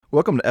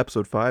Welcome to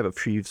episode 5 of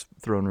Sheev's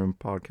Throne Room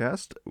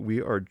podcast.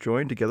 We are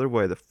joined together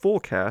by the full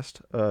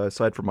cast,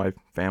 aside from my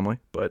family,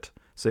 but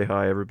say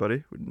hi,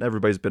 everybody.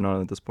 Everybody's been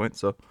on at this point,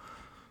 so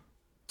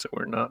So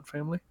we're not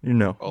family? you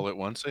know. All at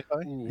once, say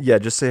hi? Yeah,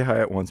 just say hi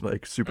at once,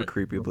 like super Right.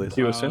 creepy, please.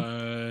 Cue us in.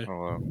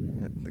 Hello.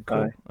 Cool.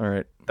 Hi. All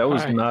right. That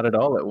was Hi. not at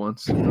all at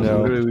once. It was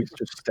No. literally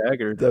just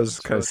staggered. That was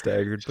That's kind of what-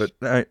 staggered, but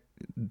I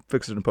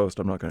fix it in post.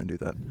 I'm not going to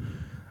do that.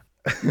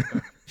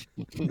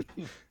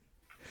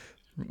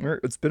 All right,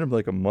 it's been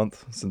like a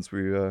month since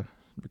we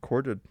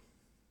recorded.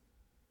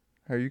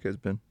 How you guys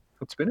been?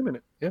 It's been a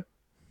minute. Yeah.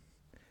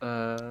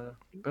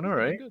 Been all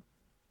right.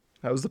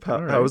 How's the All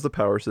how right. was the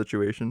power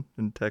situation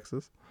in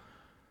Texas?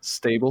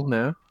 Stable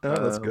now.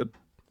 Oh, that's good.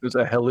 It was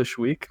a hellish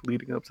week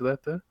leading up to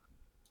that, though.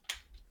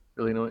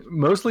 Really annoying.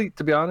 Mostly,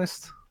 to be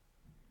honest,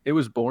 it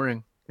was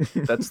boring.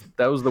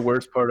 That was the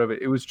worst part of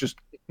it. It was just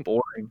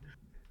boring.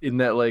 In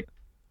that, like,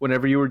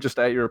 whenever you were just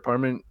at your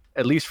apartment,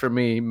 at least for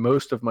me,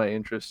 most of my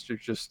interests are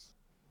just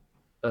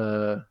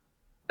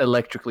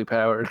electrically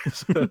powered.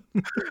 So,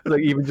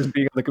 like, even just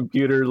being on the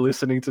computer,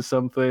 listening to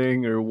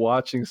something or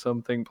watching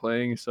something,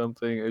 playing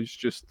something, it's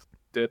just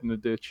dead in the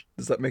ditch.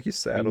 Does that make you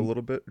sad a Mm.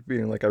 little bit,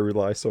 being like I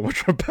rely so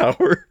much on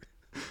power?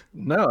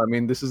 No, I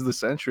mean, this is the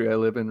century I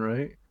live in,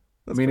 right?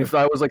 That's I mean, fair. if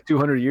I was like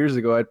 200 years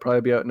ago, I'd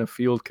probably be out in a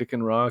field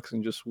kicking rocks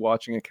and just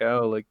watching a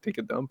cow like take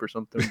a dump or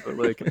something. But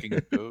like,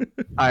 Fucking goat.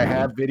 I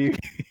have video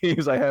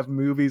games, I have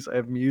movies, I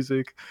have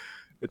music,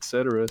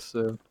 etc.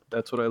 So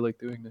that's what I like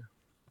doing now.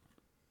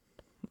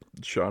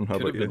 Sean, how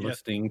Could about have been you?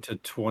 listening to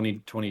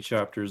 20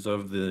 chapters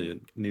of the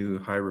new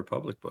High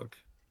Republic book.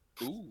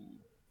 Ooh.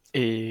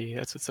 Hey,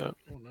 that's what's up.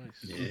 Oh, nice.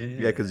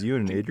 Yeah, because you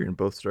and Adrian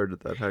both started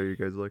that. How are you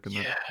guys liking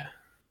that? Yeah.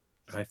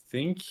 I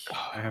think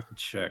I have to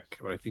check,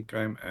 but I think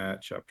I'm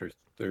at chapter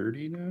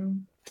 30 now.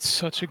 It's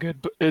such a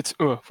good book. It's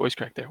voice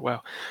crack there.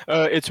 Wow.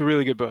 It's a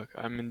really good book.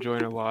 I'm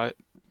enjoying it a lot.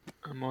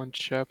 I'm on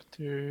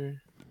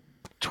chapter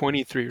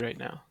 23 right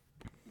now.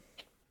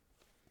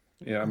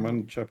 Yeah, I'm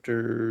on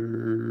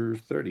chapter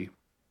 30.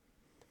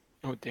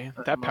 Oh damn.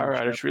 I'm That on power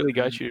outage chapter really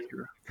got you.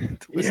 30.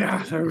 To listen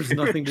Yeah, to there was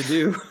nothing to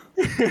do.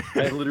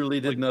 I literally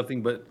did Like-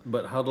 nothing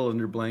but huddle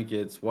under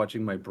blankets,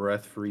 watching my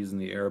breath freeze in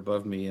the air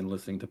above me and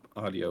listening to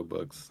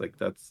audiobooks. Like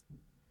that's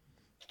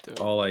Dope.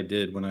 all I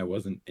did when I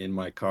wasn't in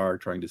my car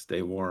trying to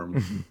stay warm,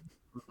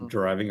 Mhm.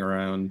 driving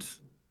around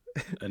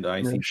an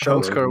icy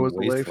Sean's car frozen was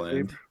the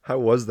wasteland. How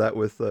was that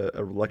with an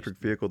electric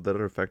vehicle? Did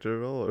it affect it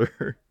at all?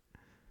 Or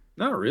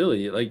Not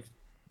really. Like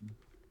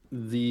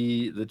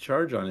the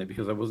charge on it,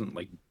 because I wasn't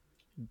like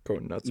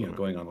going nuts on it?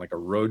 going on like a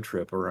road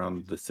trip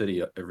around the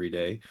city every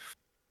day.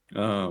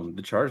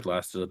 The charge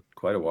lasted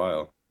quite a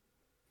while.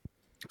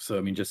 So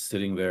I mean, just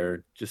sitting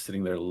there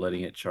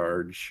letting it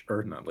charge,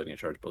 or not letting it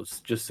charge, but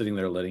just sitting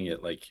there letting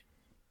it like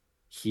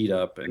heat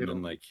up, and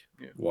then like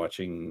Yeah.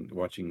 watching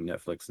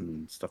Netflix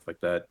and stuff like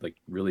that, like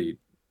really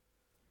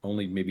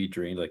only maybe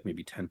drained like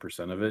maybe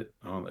 10% of it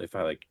if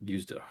I like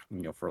used it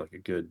for like a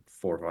good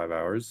 4 or 5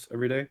 hours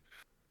every day.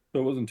 So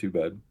it wasn't too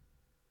bad.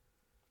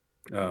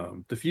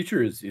 The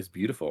future is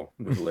beautiful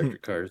with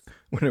electric cars.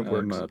 When it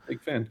works. I'm a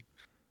big fan.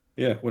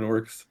 Yeah, when it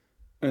works.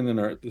 And then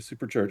the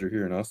supercharger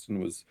here in Austin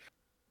was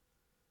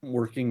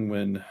working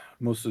when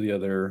most of the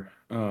other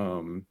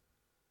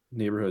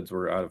neighborhoods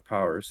were out of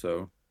power.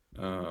 So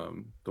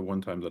the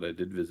one time that I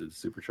did visit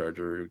the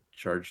supercharger, it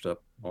charged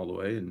up all the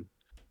way and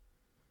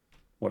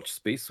watched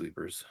Space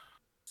Sweepers.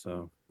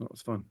 So that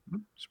was fun.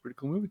 It's a pretty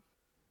cool movie.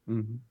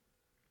 Mm-hmm.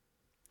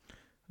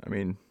 I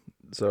mean,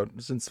 so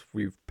since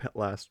we've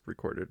last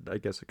recorded, I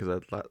guess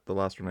because the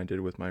last one I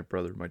did with my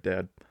brother, my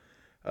dad,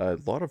 a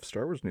lot of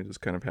Star Wars news has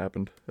kind of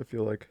happened. I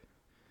feel like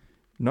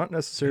not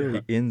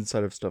necessarily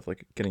inside of stuff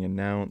like getting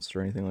announced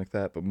or anything like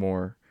that, but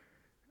more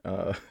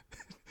Behind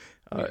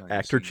the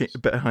actor scenes.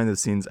 behind the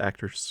scenes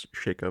actor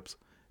shakeups,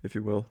 if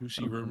you will.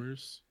 Juicy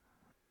rumors.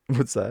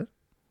 What's that?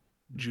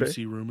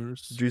 Juicy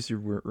rumors. Juicy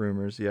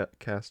rumors, yeah,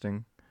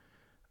 casting.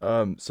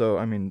 So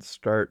I mean,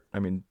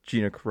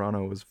 Gina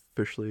Carano was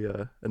officially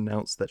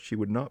announced that she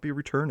would not be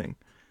returning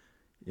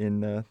in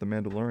The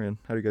Mandalorian.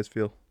 How do you guys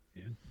feel?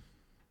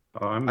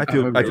 I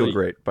feel really,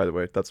 great. By the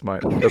way, that's my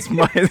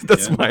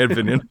my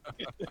opinion.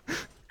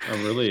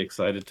 I'm really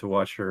excited to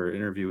watch her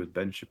interview with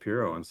Ben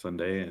Shapiro on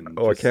Sunday. And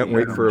Oh, I just can't see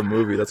wait how for a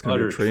movie that's gonna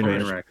be a utter train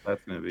wreck. wreck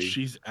that's gonna be.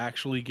 She's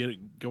actually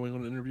going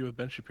on an interview with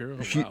Ben Shapiro.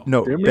 Oh, She wow.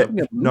 no, They're Ben, making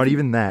a not movie?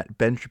 even that.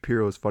 Ben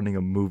Shapiro is funding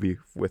a movie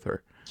with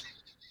her.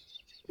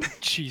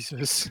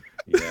 Jesus.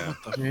 Yeah,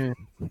 Yeah.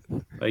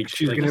 like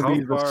She's like gonna how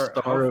be the far-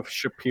 star how- of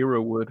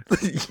Shapiro Wood.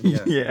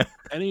 Yeah. Yeah.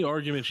 Any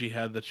argument she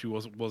had that she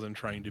wasn't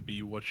trying to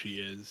be what she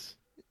is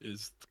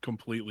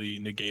completely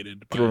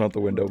negated by Thrown out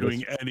the window.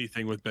 doing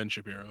anything with Ben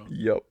Shapiro.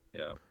 Yep.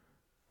 Yeah.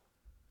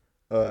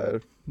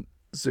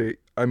 See,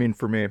 I mean,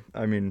 for me,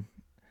 I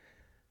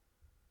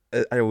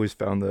always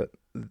found that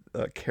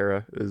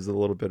Kara is a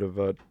little bit of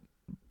a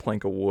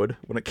plank of wood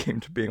when it came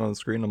to being on the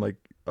screen. I'm like,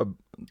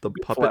 the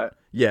puppet. Flat.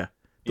 Yeah,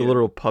 the Yeah.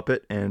 literal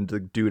puppet and the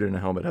dude in a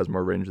helmet has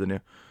more range than you.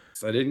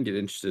 So I didn't get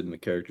interested in the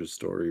character's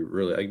story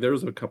really. Like there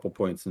was a couple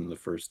points in the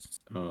first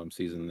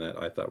season that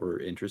I thought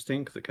were interesting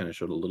because it kind of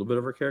showed a little bit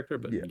of her character.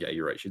 But Yeah. yeah,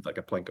 you're right. She's like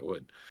a plank of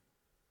wood.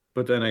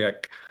 But then I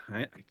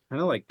kind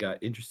of like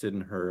got interested in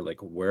her, like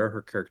where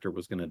her character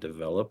was going to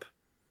develop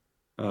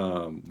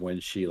when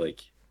she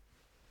like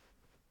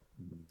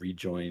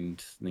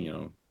rejoined,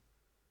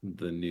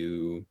 the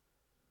new.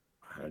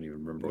 I don't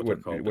even remember what they're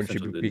called. when she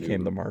essentially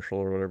became the marshal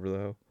or whatever the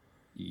hell.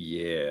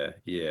 Yeah,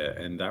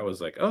 and that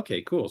was like,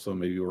 okay, cool. So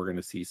maybe we're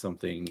gonna see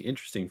something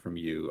interesting from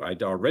you. I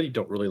already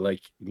don't really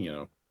like,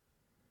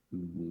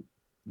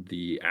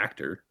 the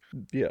actor,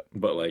 Yeah,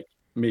 but like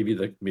maybe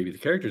the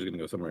character is gonna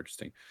go somewhere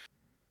interesting.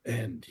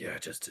 And yeah,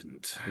 it just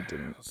didn't. It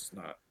didn't. It's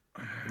not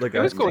like It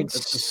was I- going at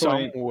this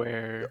point-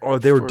 somewhere. Oh,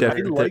 they were for-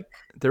 definitely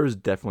there was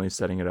definitely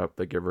setting it up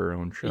to give her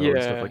own show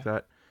and stuff Yeah. like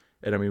that.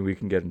 And I mean, we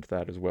can get into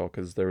that as well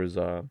because there was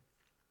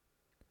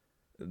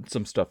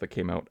some stuff that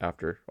came out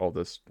after all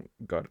this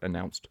got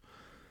announced.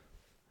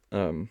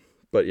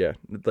 But yeah,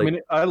 like I mean,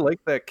 I like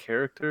that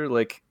character,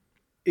 like,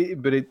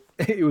 but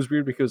it was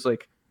weird because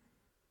like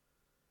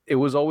it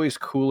was always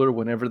cooler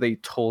whenever they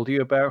told you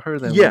about her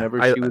than Yeah,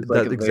 whenever she was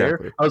like there.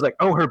 exactly. I was like,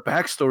 oh, her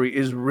backstory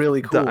is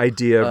really cool. the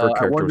idea of her I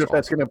character wonder was if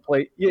that's awesome. gonna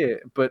play. Yeah,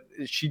 but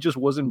she just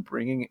wasn't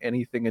bringing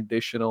anything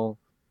additional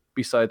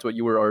besides what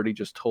you were already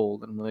just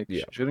told. And I'm like,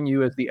 Yeah. shouldn't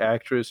you, as the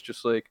actress,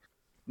 just like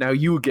now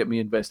you get me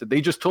invested?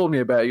 They just told me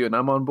about you, and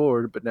I'm on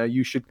board. But now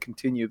you should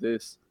continue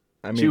this.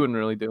 I She mean, wasn't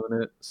really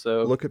doing it.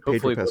 So look at Pedro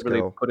hopefully, whoever they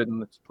Pascal. put it in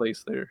this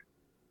place there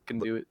can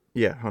do it.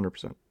 yeah,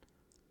 100%.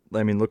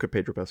 I mean, look at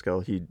Pedro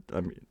Pascal.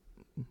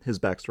 His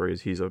backstory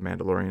is he's a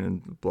Mandalorian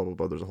and blah blah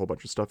blah. There's a whole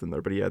bunch of stuff in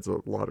there, but he adds a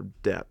lot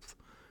of depth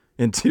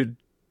into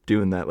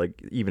doing that.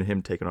 Like even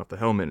him taking off the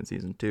helmet in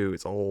season 2,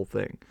 it's a whole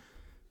thing.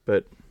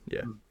 But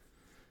yeah,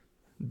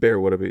 Bear,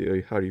 what about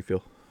you? How do you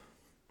feel?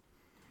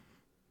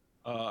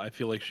 I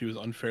feel like she was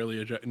unfairly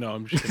ejected. No,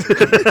 I'm just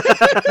kidding.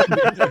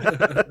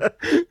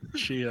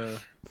 She,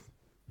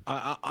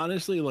 I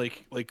honestly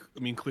like. I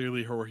mean,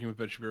 clearly her working with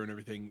Ben Shapiro and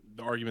everything.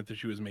 The argument that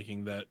she was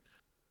making that,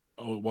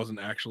 oh, it wasn't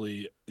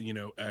actually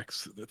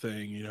X the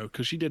thing,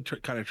 because she did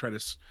kind of try to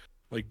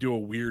like do a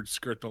weird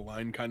skirt the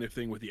line kind of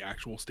thing with the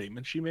actual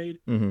statement she made.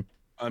 Mm-hmm.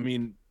 I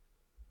mean,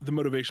 the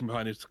motivation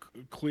behind it's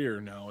clear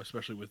now,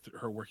 especially with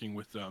her working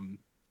with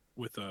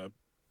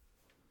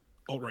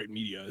alt-right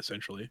media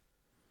essentially.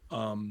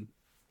 And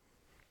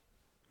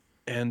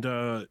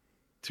to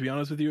be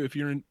honest with you, if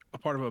you're a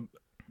part of a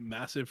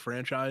massive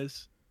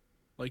franchise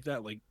like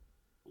that, like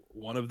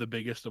one of the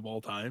biggest of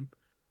all time,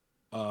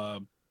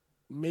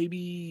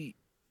 maybe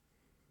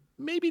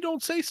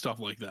don't say stuff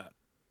like that.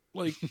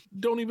 Like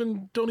don't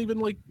even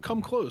like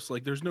come close.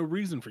 Like there's no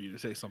reason for you to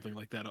say something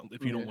like that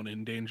if you don't want to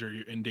endanger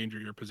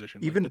your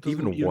position. Like, Even- that doesn't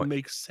even even what-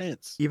 makes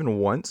sense. Even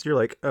once, you're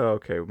like, oh,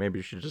 okay, maybe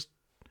you should just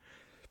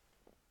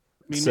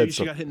I mean, said maybe she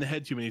some- got hit in the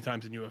head too many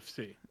times in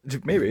UFC.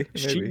 maybe.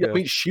 She, yeah. I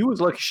mean, she was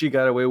lucky she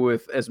got away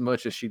with as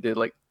much as she did.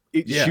 Like,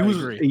 Yeah, she I was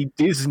agree.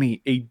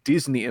 a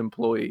Disney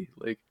employee.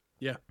 Like,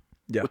 Yeah.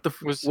 Yeah. What the?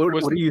 Was- What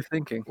was- are you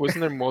thinking?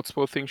 Wasn't there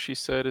multiple things she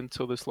said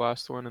until this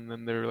last one, and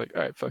then they were like,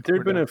 "All right, fuck." it, There we're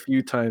had been done." a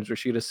few times where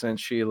she'd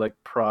essentially like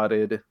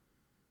prodded,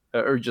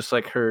 or just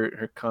like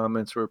her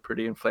comments were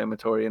pretty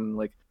inflammatory, and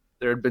like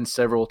there had been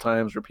several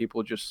times where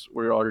people just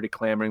were already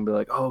clamoring, be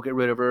like, "Oh, get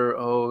rid of her!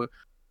 Oh,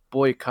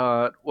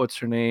 boycott! What's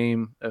her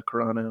name?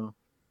 Carano."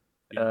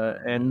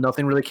 And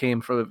nothing really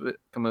came from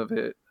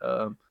it.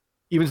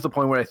 Even to the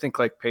point where I think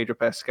like Pedro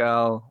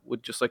Pascal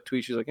would just like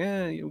tweet, she's like,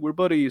 we're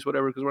buddies,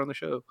 whatever, because we're on the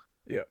show.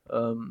 Yeah.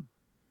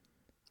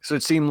 So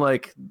it seemed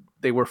like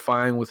they were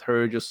fine with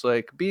her just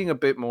like being a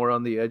bit more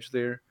on the edge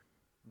there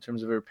in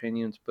terms of her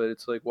opinions. But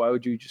it's like, why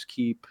would you just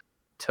keep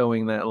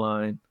towing that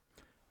line?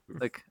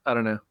 Like, I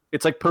don't know.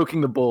 It's like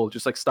poking the bull.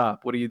 Just like,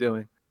 stop. What are you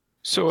doing?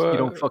 So, You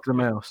don't fuck the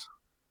mouse.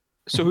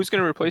 so who's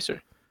gonna replace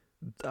her?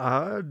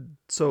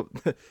 So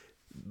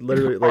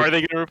literally, Are like,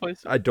 they gonna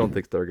replace her? I don't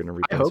think they're gonna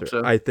replace hope her.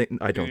 so. I don't think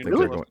Really?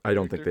 they're going. I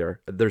don't think they are.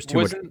 There's too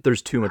much. Wasn't-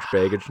 There's too much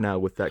baggage now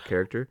with that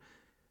character.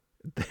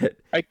 That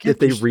I if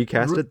they just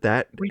recast it,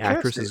 that recast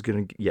actress it. is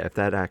gonna. Yeah, if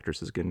that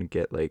actress is gonna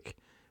get like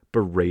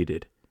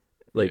berated,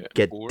 like Yeah,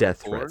 get or-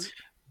 death or threats,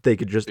 they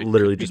could just it could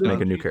literally be just make a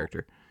done new people.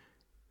 character.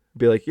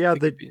 Be like, yeah,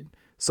 It they could be-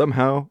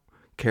 somehow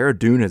Cara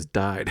Dune has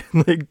died.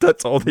 Like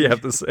that's all they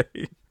have to say.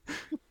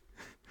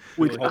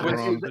 Which Like,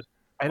 Alderon-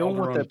 I don't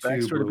want that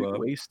Alderon 2 backstory to be blew up.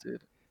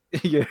 wasted.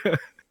 Yeah.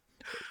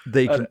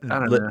 They I can.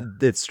 don't know.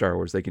 It's Star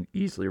Wars. They can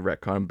easily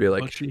retcon and be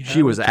like, But she she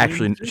had was a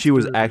actually. twin She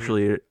was sister.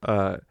 actually.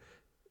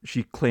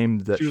 She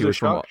claimed that she a was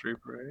from. shock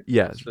trooper, right?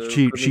 Yeah, So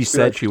she could she just be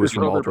said like, she was "This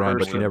from other Alderaan,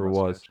 but she person." never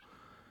was,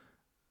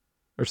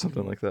 or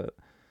something like that.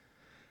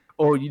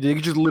 Or they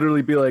could just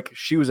literally be like,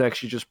 she was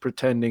actually just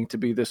pretending to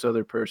be this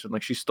other person.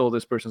 Like she stole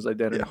this person's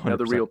identity. Yeah, Now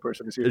the 100%. real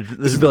person is here.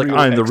 This would be like,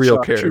 I'm the real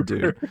ex-shock Cara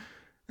trooper. Dune.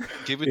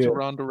 Give it Yeah. to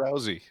Ronda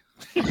Rousey.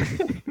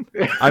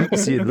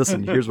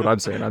 Listen. Here's what I'm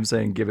saying. I'm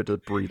saying give it to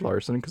Brie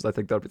Larson because I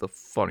think that'd be the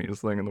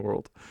funniest thing in the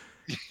world.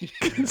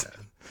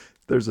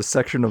 There's a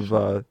section of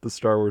the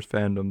Star Wars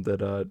fandom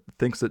that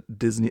thinks that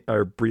Disney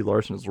or Brie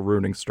Larson is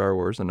ruining Star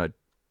Wars, and I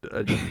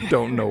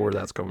don't know where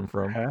that's coming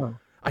from. How?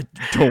 I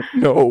don't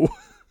know.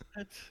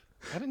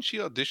 Hadn't she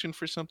auditioned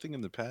for something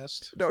in the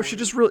past? No, for she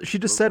just Rogue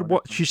said One or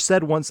what she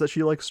said once that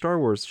she likes Star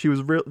Wars. She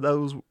was real. That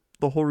was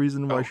the whole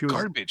reason why Oh, she was.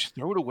 garbage.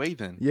 Throw it away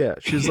then. Yeah,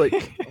 she was like.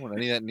 I don't want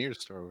any of that near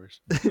Star Wars.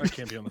 I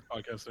can't be on the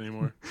podcast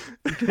anymore.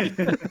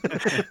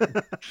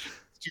 It's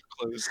too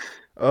close.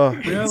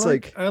 Yeah, It's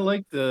like I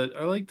like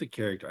the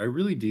character. I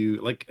really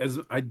do. Like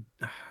I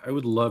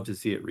would love to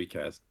see it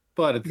recast,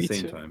 but at the Me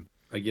same too. time,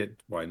 I get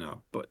why not.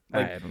 But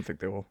like I don't think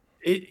they will.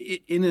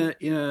 it in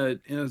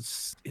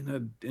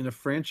a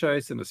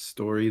franchise, in a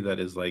story that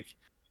is like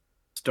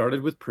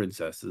started with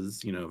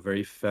princesses, you know,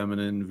 very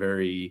feminine,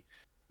 very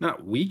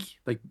not weak.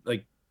 Like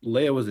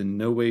Leia was in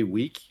no way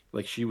weak.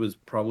 Like she was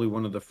probably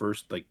one of the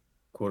first like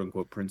quote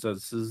unquote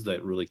princesses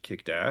that really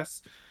kicked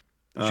ass.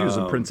 She was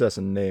a Um, princess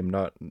in name,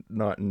 not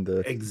in the.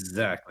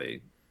 Exactly. She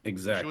was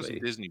Exactly.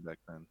 in Disney back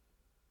then.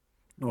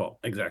 Well,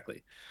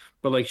 exactly.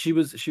 But like she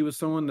was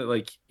someone that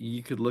like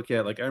you could look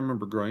at. Like I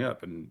remember growing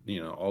up and you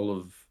know all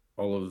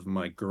of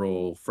my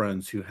girl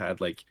friends who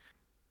had like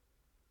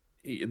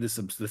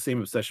the same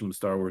obsession with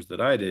Star Wars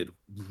that I did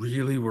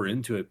really were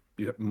into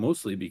it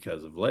mostly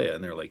because of Leia,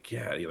 and they're like,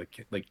 yeah,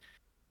 like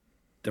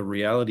the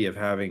reality of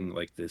having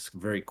like this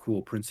very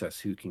cool princess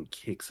who can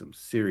kick some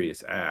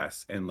serious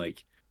ass and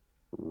like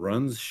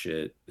runs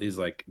shit is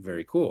like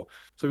very cool.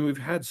 So I mean, we've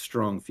had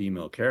strong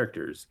female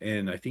characters,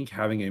 and I think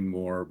having a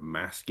more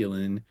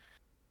masculine,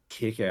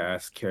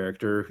 kick-ass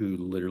character who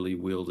literally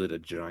wielded a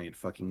giant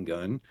fucking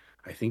gun,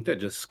 I think that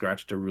just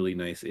scratched a really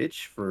nice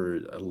itch for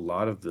a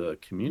lot of the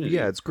community.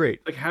 Yeah, it's great.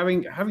 Like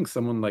having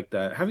someone like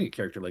that, having a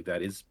character like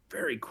that is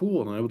very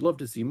cool, and I would love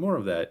to see more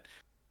of that.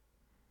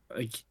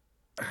 Like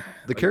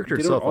The character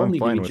they don't itself, all I'm need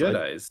to fine be with. I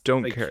Jedis.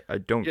 don't Like, care. I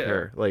don't yeah.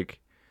 care. Like,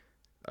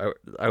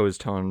 I was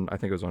telling. I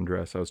think it was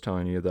Andres. I was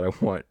telling you that I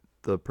want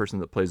the person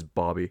that plays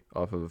Bobby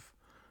off of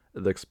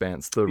The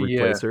Expanse to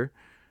Yeah. replace her,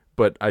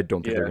 but I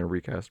don't think they're Yeah. gonna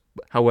recast.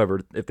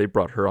 However, if they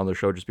brought her on the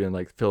show, just being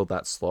like fill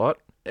that slot,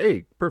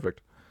 hey,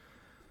 perfect.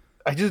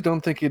 I just don't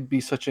think it'd be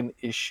such an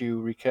issue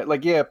recast.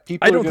 Like, yeah,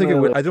 people. I don't are think it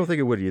gonna would. I don't think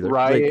it would either.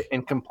 riot Like,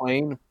 and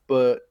complain,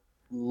 but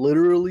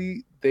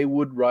literally they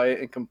would riot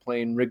and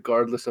complain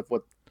regardless of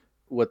what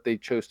they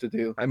chose to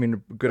do. I mean,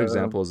 a good Um,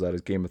 example is that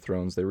is Game of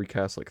Thrones. They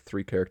recast like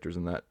 3 characters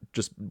in that,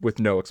 just with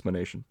no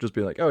explanation. Just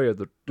being like, oh yeah,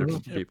 they're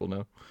different Yeah. people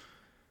now.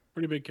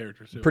 Pretty big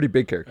characters too. Pretty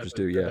big at, characters that-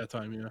 too. at Yeah. that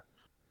time, yeah.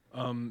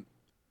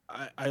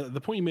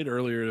 The point you made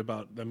earlier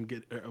about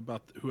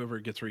about whoever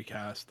gets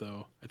recast,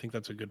 though, I think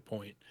that's a good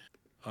point.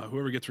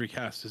 Whoever gets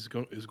recast is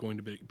going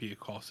to be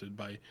accosted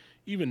by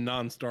even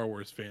non-Star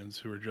Wars fans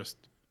who are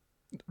just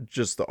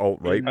Just the alt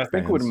right I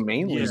think it would fans.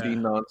 mainly be Yeah.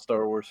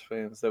 non-Star Wars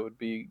fans that would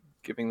be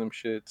giving them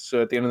shit.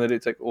 So at the end of the day,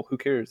 it's like, well, who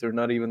cares? They're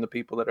not even the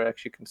people that are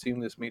actually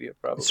consuming this media,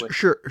 probably.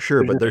 Sure,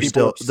 They're but just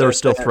people they're upset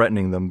still that-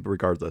 threatening them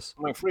regardless.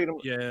 My freedom.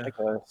 yeah. I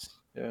guess.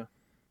 Yeah.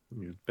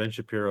 Ben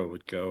Shapiro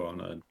would go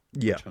on a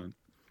Yeah, witch hunt.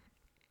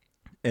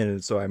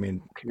 and so I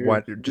mean, Who cares?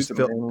 why Dude's just a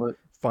fill, manlet.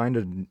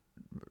 find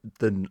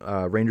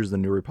the Rangers of the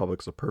New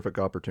Republic's a perfect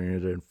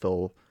opportunity to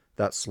fill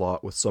that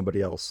slot with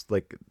somebody else.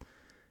 Like,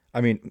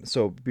 I mean,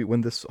 so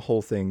when this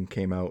whole thing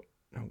came out,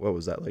 what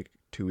was that, like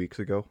 2 weeks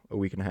ago, a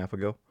week and a half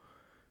ago?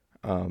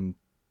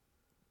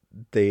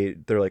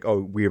 They're like, oh,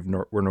 we're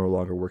no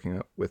longer working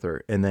out with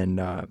her, and then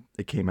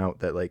it came out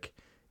that like,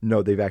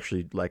 no, they've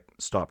actually like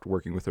stopped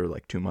working with her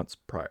like 2 months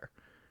prior.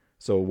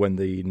 So when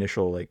the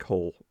initial like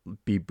whole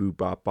beep boop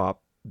bop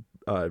bop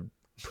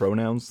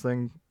pronouns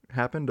thing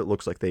happened, it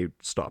looks like they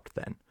stopped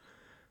then.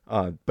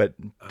 But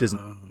Disney,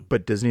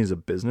 but Disney is a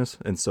business,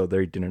 and so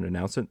they didn't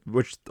announce it.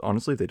 Which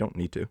honestly, they don't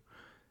need to.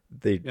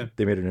 They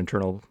made an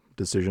internal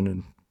decision,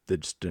 and they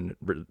just didn't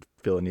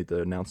feel a need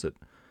to announce it.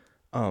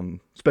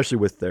 Especially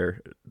with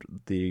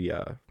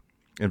the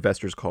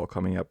investors call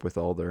coming up with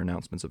all their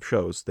announcements of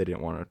shows, they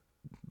didn't want to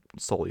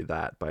sully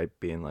that by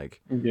being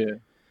like, Yeah.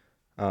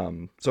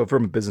 so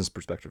from a business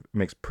perspective, it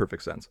makes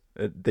perfect sense.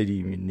 They didn't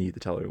even need to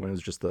tell everyone. It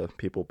was just the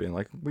people being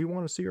like, we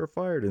want to see her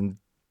fired, and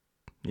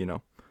you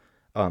know.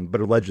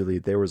 But allegedly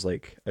there was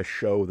like a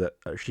show that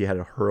she had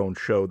her own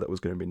show that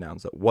was going to be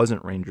announced that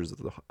wasn't Rangers of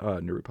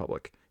the New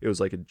Republic. It was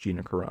like a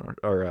Gina Carano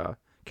or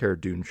Cara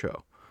Dune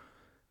show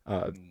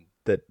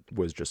that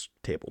was just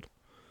tabled.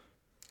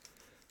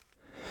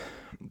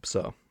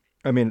 So,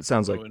 I mean, it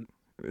sounds like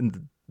her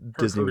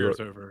Disney career's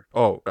wrote, over.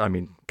 oh, I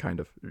mean, kind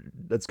of.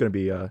 That's going to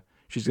be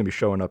she's going to be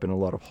showing up in a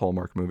lot of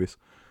Hallmark movies.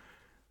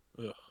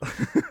 Ugh.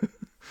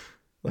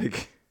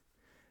 Like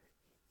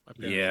My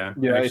parents- Yeah.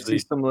 Yeah, I actually,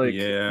 see some like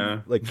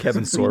yeah. like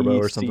Kevin Sorbo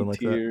or something like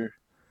that. C-tier.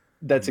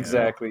 That's Yeah.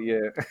 exactly,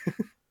 yeah.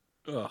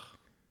 Ugh.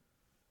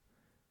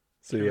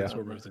 So Kevin yeah,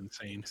 Sorbo's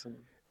insane.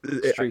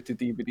 Straight to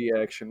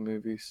DVD action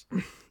movies.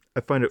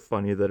 I find it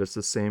funny that it's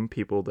the same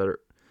people that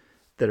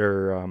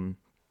are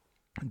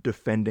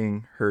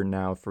defending her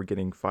now for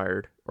getting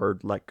fired or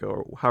let go,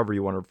 or however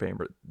you want to frame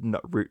it,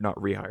 not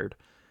rehired,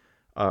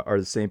 are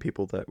the same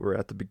people that were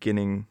at the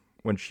beginning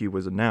when she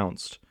was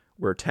announced,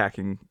 were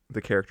attacking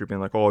the character,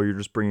 being like, "Oh, you're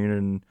just bringing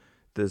in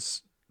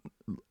this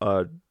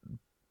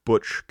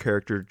butch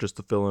character just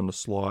to fill in a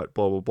slot."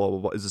 Blah blah blah blah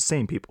blah. It's the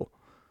same people.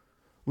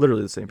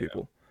 Literally the same Yeah.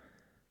 people.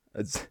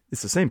 It's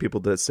the same people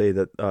that say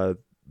that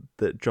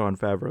Jon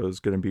Favreau is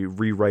going to be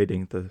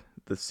rewriting the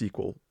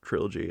sequel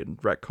trilogy and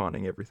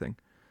retconning everything.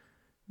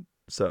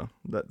 So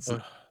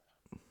Ugh.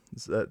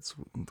 that's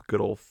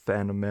good old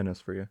Phantom Menace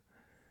for you.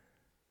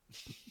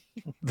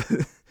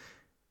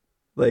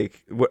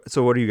 Like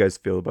what do you guys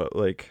feel about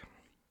like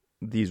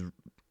these,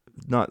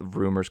 not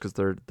rumors because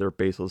they're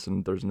baseless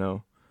and there's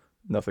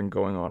nothing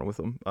going on with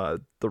them,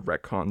 the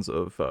retcons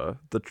of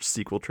the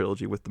sequel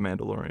trilogy with the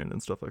Mandalorian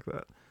and stuff like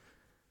that?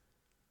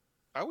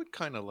 I would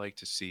kind of like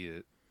to see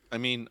it. I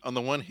mean, on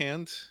the one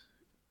hand,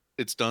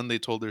 it's done. They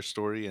told their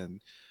story,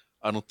 and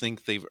I don't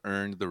think they've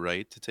earned the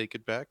right to take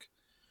it back.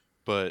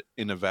 But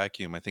in a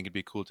vacuum, I think it'd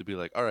be cool to be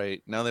like, all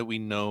right, now that we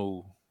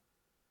know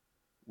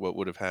what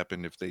would have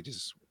happened if they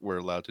just were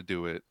allowed to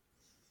do it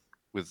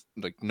with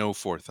like no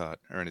forethought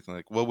or anything,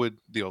 like what would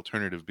the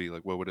alternative be?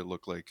 Like, what would it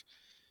look like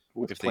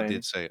With if they planning.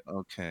 did say,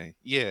 okay,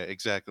 yeah,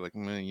 exactly. Like,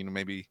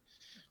 maybe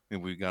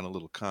we got a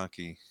little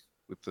cocky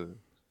with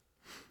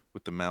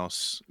the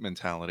mouse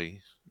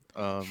mentality.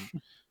 Um,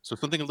 so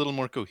something a little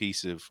more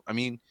cohesive. I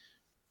mean,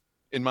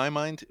 in my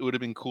mind, it would have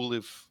been cool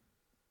if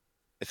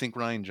I think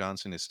Ryan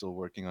Johnson is still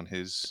working on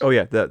his Oh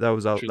yeah, that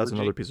was out. That's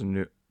another trilogy, piece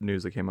of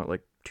news that came out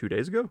like 2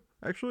 days ago,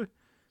 actually. That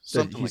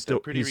something like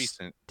that, pretty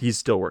recent. he's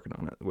still working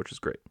on it, which is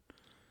great.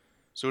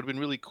 So it would have been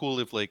really cool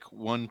if like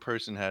one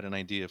person had an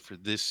idea for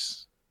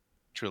this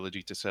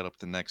trilogy to set up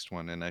the next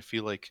one, and I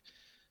feel like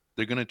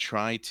they're gonna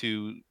try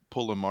to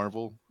pull a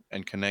Marvel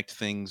and connect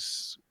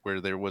things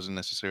where there wasn't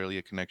necessarily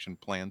a connection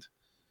planned.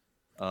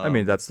 I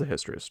mean, Um, that's the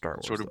history of Star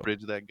Wars, Sort of though.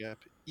 bridge that gap.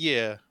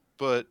 Yeah,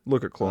 but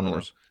Look at I Clone don't know.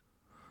 Wars.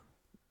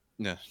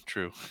 Yeah,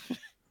 true.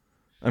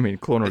 I mean,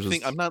 Clone I Wars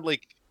think is. I'm not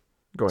like.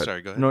 Go ahead.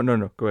 Sorry, go ahead.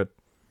 No. Go ahead.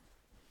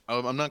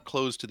 I'm not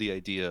close to the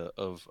idea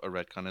of a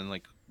retcon, and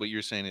like what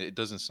you're saying, it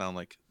doesn't sound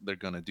like they're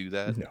gonna do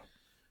that. No.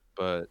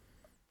 But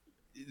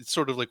it's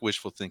sort of like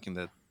wishful thinking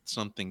that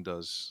something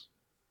does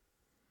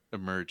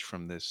emerge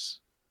from this.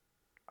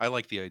 I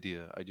like the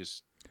idea. I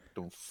just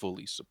don't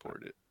fully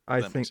support it. If I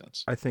that makes think.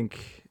 sense. I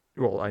think.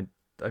 Well,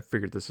 I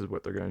figured this is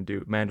what they're gonna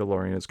do.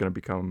 Mandalorian is gonna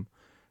become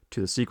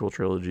to the sequel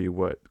trilogy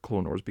what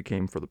Clone Wars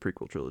became for the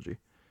prequel trilogy.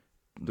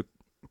 The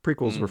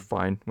prequels were Mm.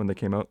 fine when they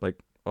came out. Like,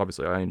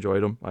 obviously, I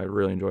enjoyed them. I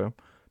really enjoy them.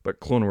 But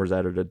Clone Wars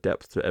added a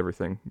depth to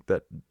everything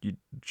that you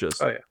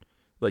just Oh yeah.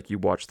 like. You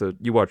watch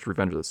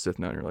Revenge of the Sith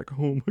now, and you're like,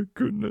 oh my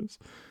goodness.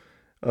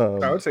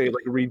 I would say it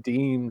like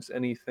redeems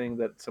anything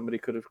that somebody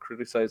could have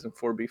criticized him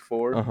for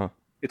before. Uh huh.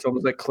 It's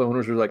almost like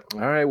cloners are like,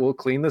 all right, we'll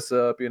clean this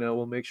up,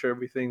 we'll make sure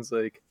everything's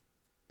like,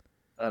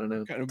 I don't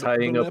know, Kind of,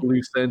 tying but up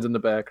loose ends in the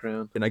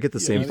background. And I get the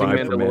Yeah, same I I think think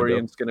vibe from Mando.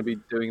 Mandalorian's going to be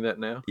doing that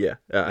now. Yeah,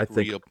 Like I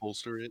think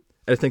reupholster it.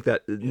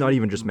 that not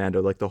even just Mhm.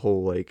 Mando, like the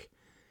whole like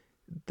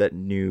that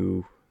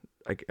new,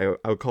 I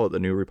would call it the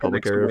New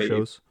Republic next era of wave.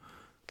 shows,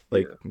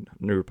 like Yeah.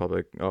 New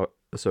Republic,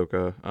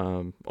 Ahsoka,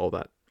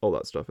 all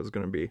that stuff is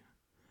gonna be,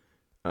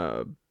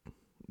 uh,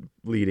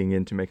 leading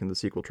into making the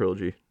sequel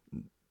trilogy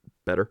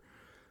better.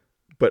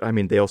 But I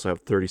mean, they also have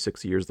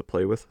 36 years to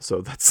play with,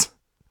 so that's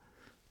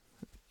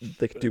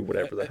they can do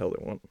whatever the hell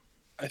they want.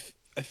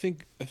 I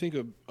think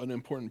an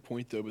important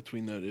point though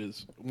between that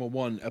is, well,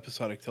 one,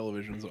 episodic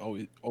televisions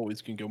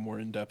always can go more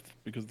in depth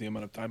because of the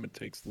amount of time it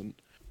takes them,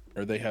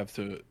 or they have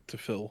to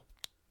fill,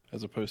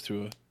 as opposed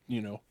to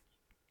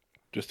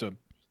just a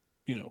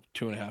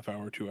 2.5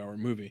 hour 2 hour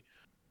movie.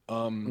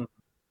 Mm.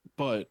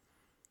 But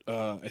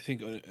I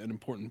think an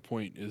important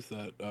point is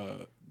that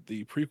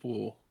the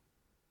prequel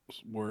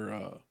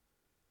were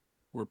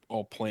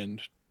all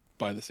planned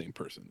by the same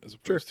person as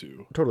opposed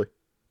to Totally,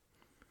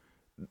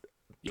 yeah.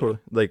 totally.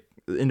 Like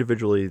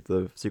individually,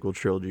 the sequel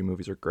trilogy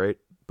movies are great,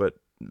 but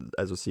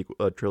as a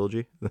sequel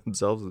trilogy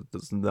themselves,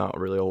 there's not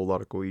really a whole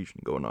lot of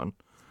cohesion going on.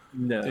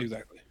 No.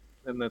 Exactly.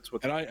 And that's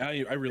what And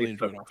I really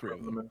enjoyed all three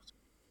of them. most.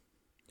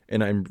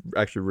 And I'm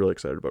actually really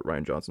excited about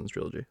Ryan Johnson's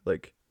trilogy.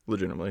 Like,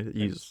 legitimately,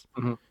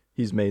 Mhm.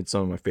 he's made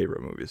some of my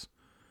favorite movies,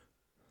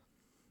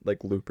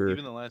 like Looper.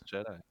 Even the Last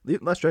Jedi.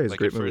 Last Jedi is a Like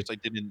great at movie. first,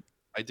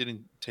 I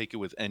didn't take it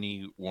with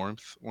any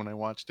warmth when I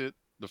watched it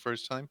the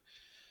first time,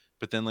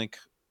 but then like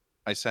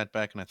I sat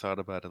back and I thought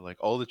about it. Like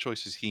all the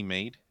choices he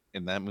made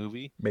in that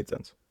movie Made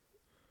sense.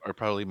 are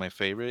probably my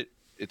favorite.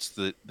 It's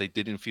that they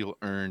didn't feel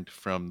earned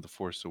from The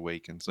Force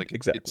Awakens. Like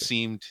Exactly. it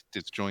seemed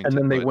disjointed. And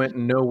then they but went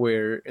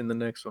nowhere in the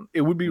next one.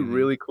 It would be Mhm.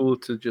 really cool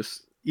to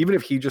just, even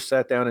if he just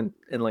sat down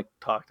and like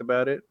talked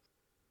about it,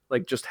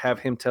 like just have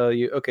him tell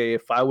you, okay,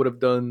 if I would have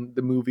done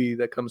the movie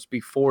that comes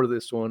before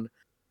this one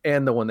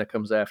and the one that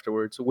comes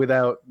afterwards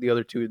without the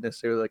other two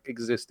necessarily like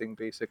existing,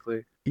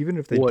 basically, Even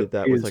if they what did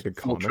that with his like a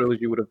full comic,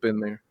 trilogy would have been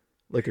there.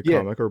 like a Yeah.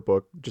 comic or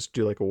book, just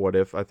do like a what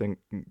if. I think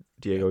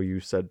Diego, you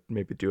said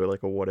maybe do it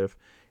like a what if,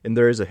 and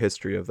there is a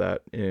history of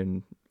that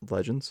in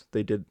Legends.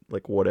 They did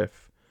like what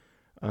if,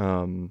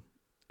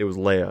 it was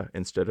Leia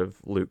instead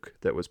of Luke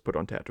that was put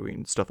on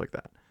Tatooine, stuff like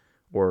that,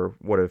 or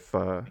what if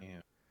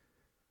Yeah.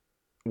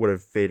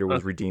 Vader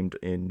was redeemed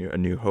in A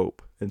New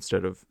Hope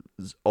instead of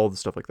all the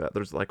stuff like that.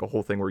 There's like a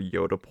whole thing where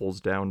Yoda pulls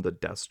down the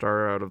Death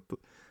Star out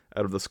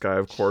of the sky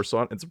of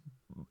Coruscant. It's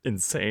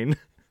insane.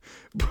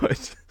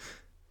 But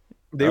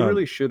They Um,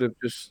 really should have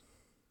just,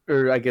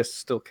 or I guess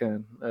still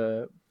can,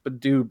 but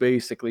do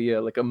basically, yeah,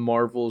 like a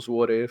Marvel's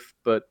What If,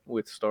 but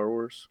with Star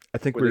Wars, I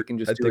think where they can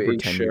just do we're a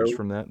 10 years show.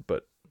 from that,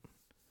 but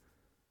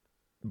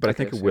I I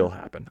think it guess, will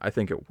yeah. happen. I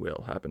think it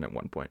will happen at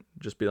one point.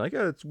 Just be like,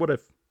 it's what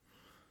if?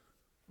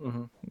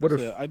 Hmm. What if?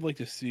 So I'd like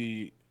to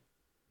see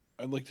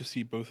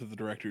both of the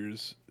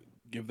directors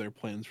give their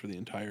plans for the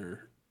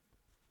entire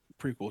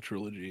prequel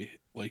trilogy,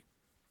 like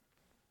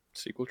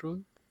Sequel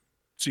trilogy?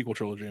 sequel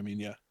trilogy. I mean,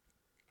 yeah.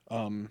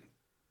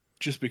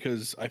 Just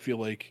because I feel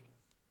like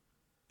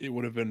it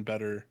would have been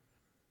better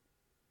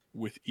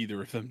with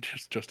either of them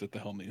just at the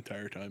helm the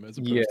entire time, as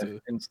Yeah, opposed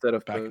to instead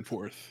of back and both.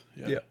 forth.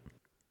 Yeah. Yeah.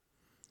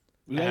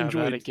 I Have that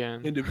enjoyed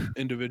again.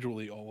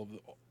 individually all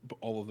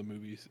of the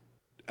movies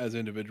as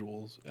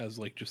individuals, as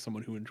like just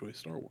someone who enjoys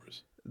Star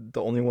Wars.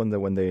 The only one that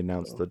when they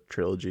announced So- the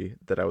trilogy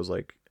that I was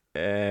like,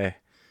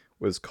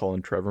 was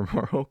Colin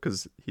Trevorrow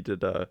because he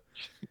did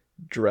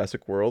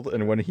Jurassic World,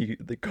 and when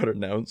they got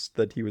announced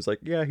that he was like,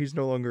 yeah, he's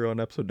no longer on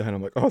episode 9,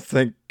 I'm like, oh,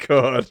 thank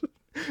God.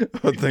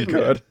 Oh, thank Yeah.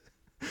 God.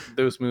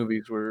 Those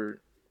movies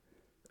were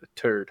a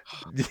turd.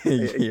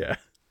 Yeah.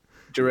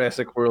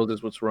 Jurassic World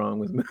is what's wrong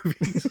with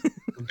movies.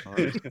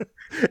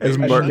 As I've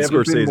Martin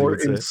never been Scorsese more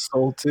would say.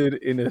 insulted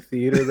in a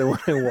theater than when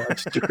I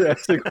watched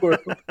Jurassic World.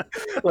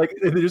 Like,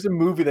 there's a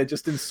movie that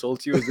just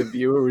insults you as a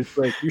viewer. Where it's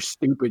like, you're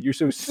stupid. You're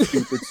so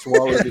stupid.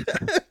 Swallow this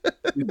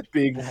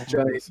big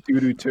giant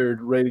doo-doo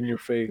turd right in your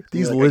face.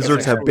 These You're like, I guess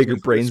lizards I have have bigger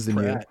to- brains than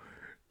you. Pratt.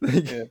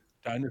 Yeah.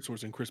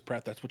 Dinosaurs and Chris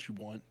Pratt. That's what you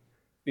want.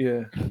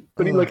 Yeah,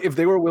 but like, if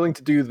they were willing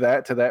to do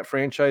that to that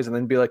franchise and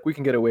then be like, we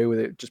can get away with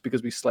it just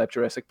because we slapped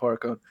Jurassic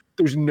Park on,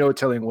 there's no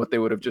telling what they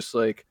would have just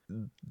like.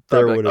 There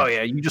Probably like, would oh have,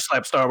 yeah, you just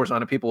slap Star Wars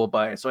on it, people will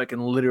buy it, so I can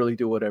literally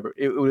do whatever.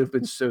 It would have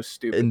been so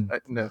stupid. and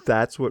No,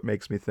 that's what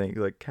makes me think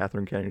like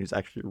Catherine Kennedy is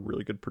actually a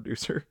really good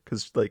producer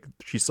because like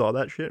she saw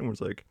that shit and was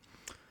like,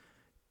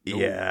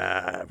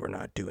 yeah, we're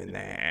not doing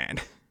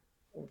that.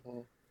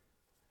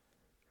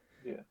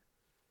 yeah,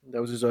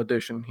 that was his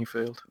audition. He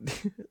failed.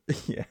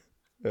 Yeah.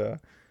 Yeah.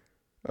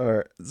 All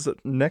right. So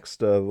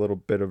next little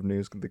bit of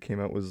news that came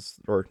out was,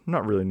 or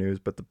not really news,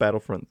 but the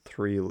Battlefront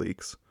 3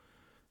 leaks.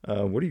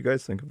 What do you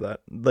guys think of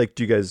that? Like,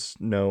 do you guys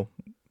know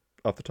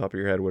off the top of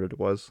your head what it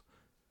was?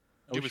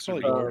 I Give would us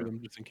probably a go recap. over them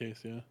just in case.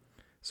 Yeah.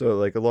 So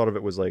like a lot of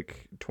it was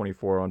like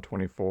 24 on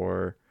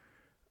 24,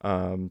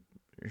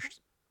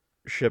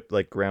 ship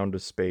like ground to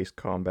space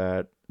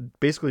combat.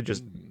 Basically,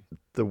 just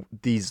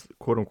these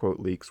quote unquote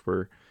leaks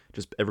were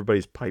just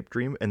everybody's pipe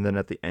dream, and then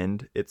at the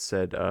end it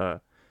said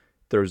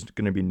there's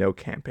going to be no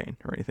campaign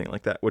or anything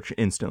like that, which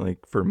instantly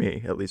for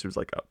me at least was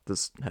like, oh,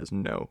 this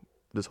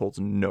holds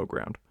no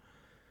ground.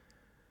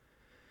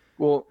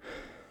 Well,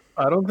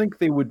 I don't think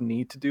they would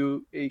need to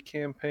do a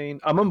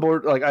campaign. I'm on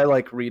board. Like, I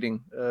like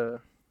reading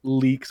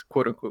leaks,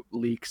 quote unquote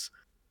leaks,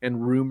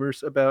 and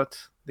rumors about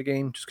the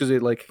game, just because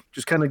it like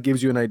just kind of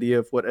gives you an idea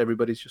of what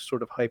everybody's just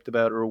sort of hyped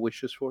about or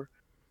wishes for.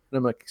 And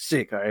I'm like,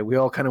 sick. All right, we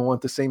all kind of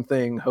want the same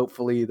thing.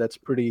 Hopefully, that's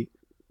pretty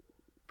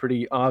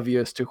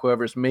obvious to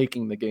whoever's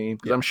making the game,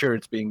 because Yeah. I'm sure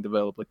it's being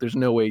developed. Like, there's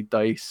no way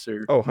DICE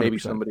or Oh, 100%. maybe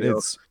somebody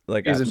else It's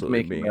like isn't absolutely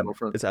making being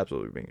Battlefront. it's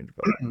absolutely being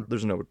developed.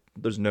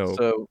 There's no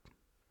So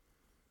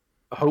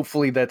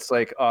hopefully that's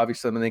like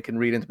obvious something they can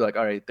read into, be like,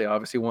 all right, they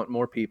obviously want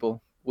more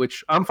people,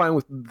 which I'm fine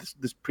with.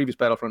 This previous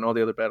Battlefront, all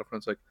the other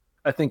Battlefronts, like,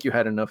 I think you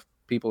had enough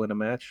people in a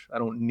match. I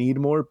don't need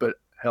more, but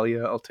hell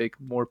yeah, I'll take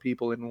more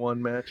people in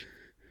one match.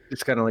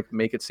 Just kind of like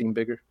make it seem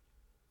bigger.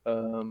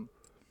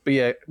 But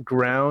yeah,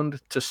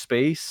 ground to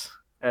space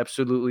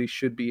absolutely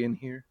should be in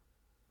here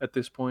at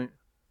this point.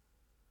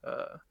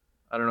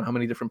 I don't know how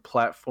many different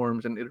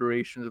platforms and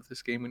iterations of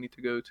this game we need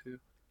to go to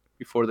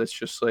before that's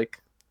just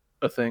like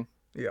a thing.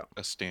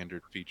 A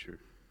standard feature.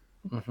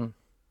 Mm-hmm.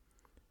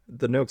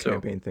 the no So-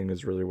 campaign thing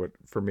is really what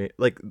for me,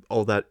 like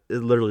all that, it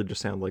literally just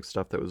sounded like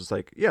stuff that was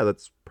like, yeah,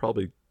 that's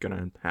probably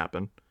gonna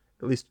happen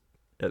at least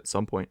at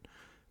some point.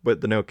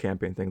 But the no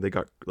campaign thing, they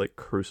got like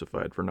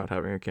crucified for not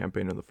having a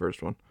campaign in the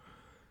first one,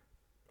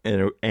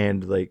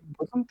 and like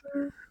Wasn't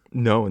there?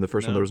 no, in the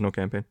first one No. there was no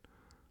campaign.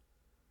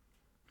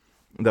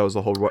 That was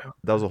the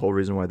whole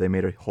reason why they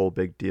made a whole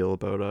big deal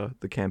about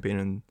the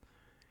campaign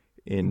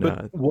in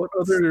But what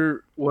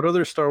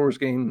other Star Wars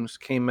games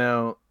came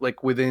out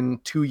like within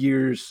 2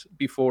 years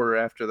before or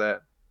after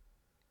that?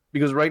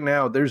 Because right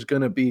now there's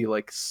gonna be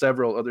like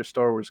several other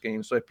Star Wars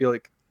games, so I feel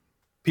like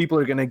people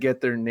are gonna get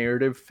their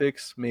narrative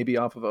fix maybe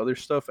off of other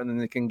stuff, and then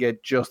they can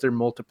get just their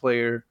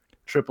multiplayer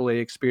AAA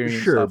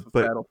experience Sure, off of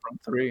but-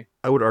 Battlefront 3.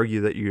 I would argue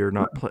that you're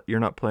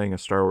not playing a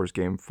Star Wars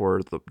game for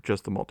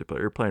just the multiplayer.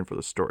 You're playing for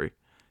the story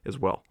as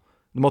well.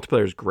 The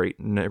multiplayer is great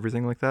and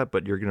everything like that,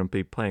 but you're going to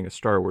be playing a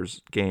Star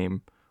Wars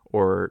game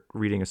or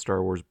reading a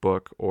Star Wars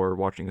book or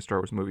watching a Star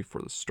Wars movie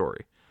for the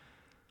story.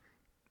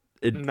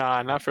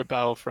 Nah, not for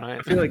Battlefront.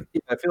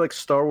 I feel like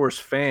Star Wars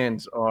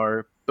fans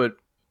are, but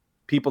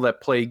people that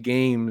play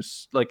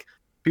games, like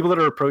people that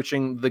are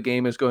approaching the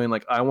game as going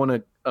like, I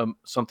want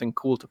something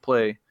cool to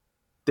play.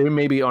 they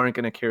maybe aren't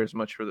going to care as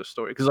much for the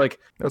story. Because like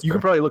That's you fair.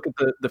 can probably look at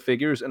the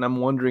figures, and I'm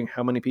wondering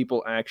how many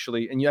people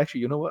actually. And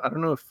you know what? I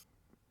don't know if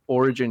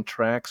Origin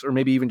tracks, or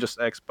maybe even just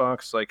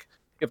Xbox, like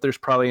if there's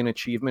probably an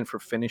achievement for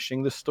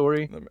finishing the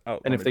story,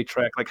 and if they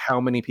track like how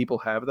many people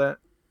have that.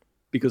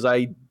 Because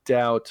I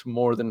doubt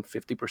more than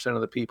 50%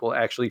 of the people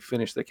actually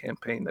finish the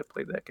campaign that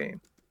played that game.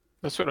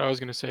 That's what I was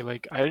gonna say.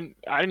 Like, I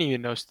didn't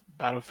even know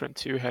Battlefront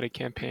 2 had a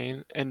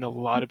campaign, and a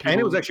lot of people.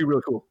 And it was actually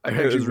really cool. I It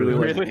actually was really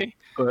really liked it. really.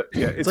 But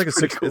yeah, It's like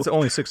pretty cool. It's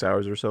only 6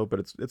 hours or so, but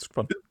it's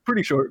fun.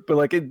 Pretty short, but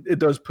like it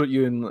does put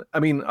you in. I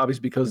mean,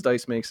 obviously because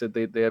Dice makes it,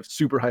 they have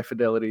super high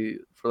fidelity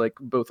for like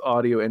both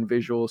audio and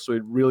visual, so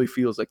it really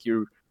feels like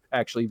you're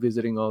actually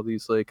visiting all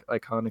these like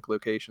iconic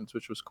locations,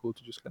 which was cool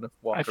to just kind of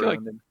walk I feel like-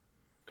 around in.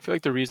 I feel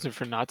like the reason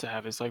for not to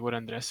have is like what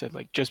Andres said,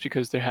 like just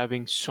because they're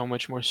having so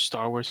much more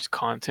Star Wars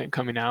content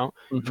coming out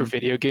for Mhm.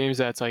 video games,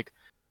 that's like,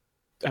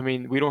 I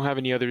mean, we don't have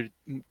any other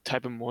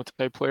type of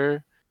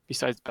multiplayer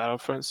besides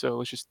Battlefront, so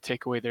let's just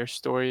take away their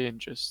story and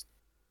just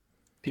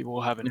people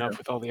will have enough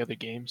with all the other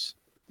games.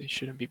 They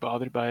shouldn't be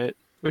bothered by it,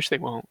 which they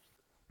won't.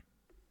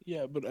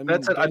 Yeah, but I mean,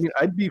 That's it. I Dice- mean,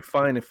 I'd be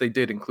fine if they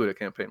did include a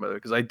campaign, by the way,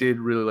 because I did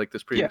really like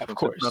this previous Yeah, of one.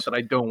 So it's course. not that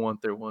I don't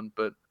want their one,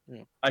 but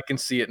Yeah. I can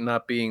see it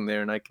not being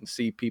there, and I can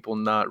see people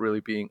not really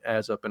being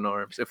as up in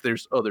arms if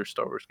there's other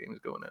Star Wars games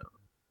going out.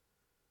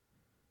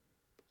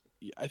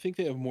 Yeah, I think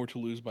they have more to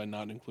lose by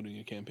not including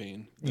a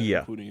campaign than Yeah.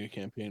 including a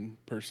campaign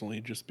personally,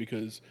 just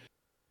because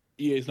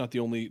EA is not the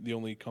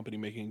only company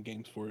making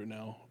games for it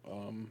now.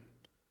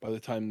 By the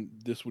time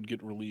this would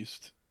get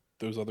released,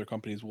 those other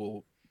companies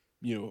will,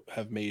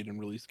 have made and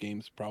released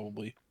games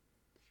probably.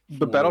 But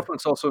for-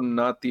 Battlefront's also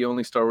not the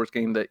only Star Wars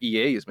game that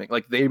EA is making.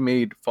 Like they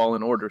made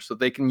Fallen Order, so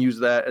they can use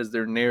that as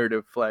their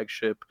narrative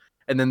flagship,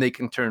 and then they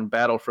can turn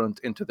Battlefront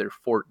into their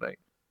Fortnite.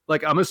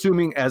 Like I'm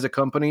assuming as a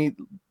company,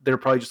 they're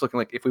probably just looking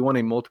like if we want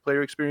a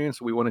multiplayer experience,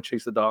 we want to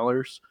chase the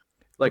dollars.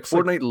 Like Looks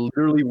like- Fortnite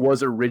literally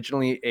was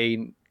originally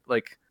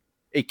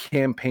a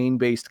campaign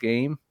based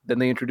game. Then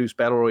they introduced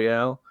Battle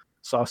Royale,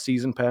 saw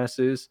season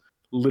passes,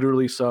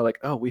 literally saw like,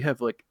 oh, we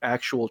have like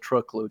actual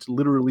truckloads,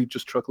 literally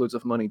just truckloads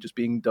of money just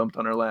being dumped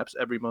on our laps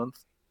every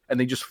month. And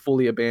they just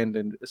fully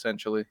abandoned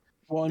essentially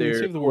well, I mean, their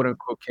Save the quote World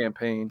unquote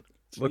campaign.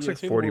 Looks like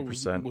Save the World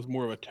 40%. was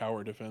more of a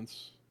tower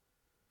defense.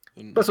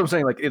 That's what I'm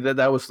saying. Like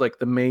that was like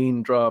the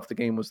main draw of the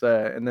game was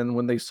that. And then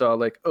when they saw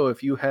like, oh,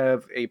 if you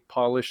have a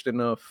polished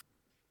enough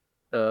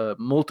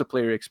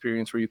multiplayer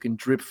experience where you can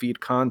drip feed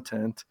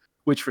content,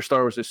 which for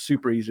Star Wars is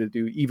super easy to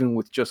do, even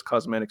with just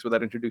cosmetics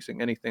without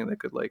introducing anything that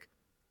could like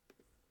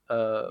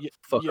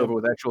fuck yeah. over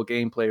with actual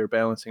gameplay or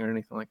balancing or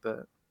anything like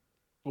that.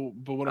 But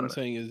what I I'm don't know.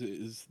 saying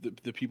is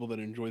the people that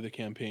enjoy the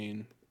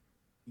campaign,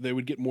 they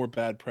would get more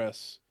bad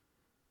press.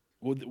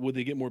 Would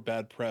they get more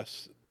bad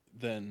press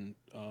than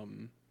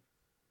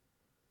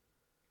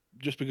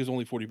just because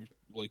only 40,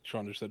 like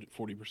Chandra said,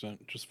 40%,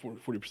 just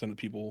 40% of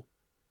people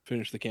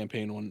finish the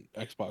campaign on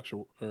Xbox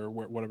or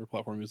whatever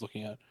platform he was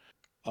looking at.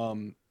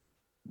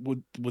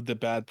 Would the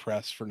bad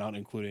press for not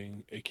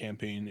including a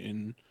campaign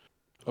in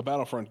a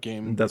Battlefront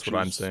game? That's which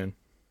what I'm is, saying.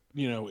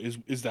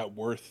 Is that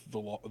worth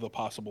the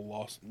possible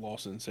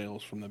loss in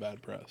sales from the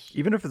bad press?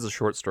 Even if it's a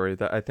short story,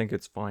 that I think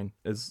it's fine.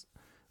 Is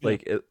Yeah.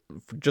 like it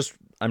just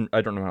I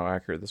don't know how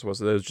accurate this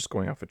was. It was just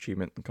going off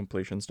achievement and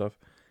completion stuff.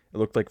 It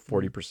looked like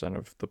 40%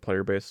 of the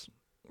player base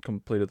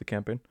completed the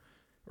campaign,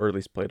 or at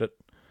least played it.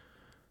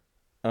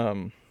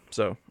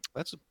 So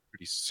That's a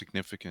pretty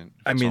significant.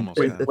 I it's mean, almost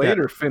it- half. Played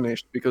or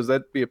finished, because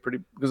that'd be a pretty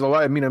because a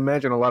lot. I mean,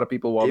 imagine a lot of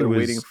people while It they're was-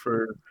 waiting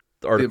for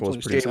the article the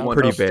was pretty day one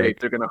pretty update, vague.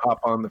 they're gonna hop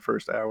on the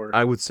first hour.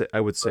 I would say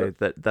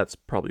that that's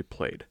probably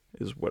played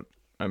is what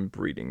I'm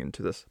reading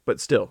into this.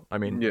 But still, I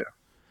mean, yeah.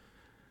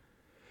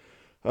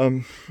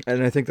 and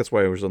I think that's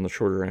why it was on the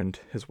shorter end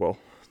as well.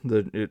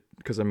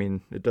 Because I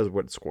mean, it does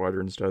what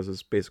Squadrons does,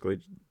 is basically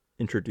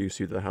introduce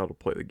you to how to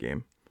play the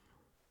game.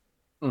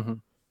 Mm-hmm.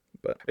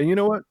 But- and you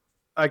know what?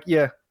 I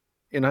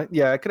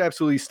could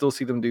absolutely still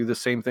see them do the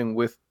same thing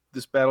with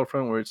this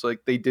Battlefront, where it's like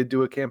they did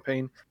do a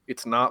campaign.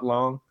 It's not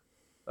long,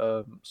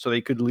 so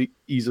they could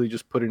easily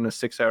just put in a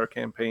 6-hour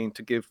campaign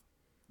to give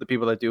the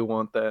people that do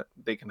want that,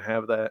 they can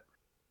have that,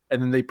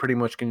 and then they pretty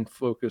much can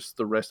focus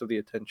the rest of the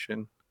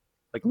attention.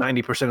 Like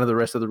 90% of the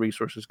rest of the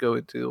resources go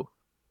into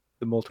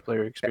the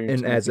multiplayer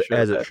experience, And as making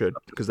sure it that should,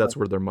 stuff is because that's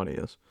where their money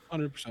is.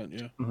 100%,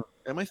 yeah.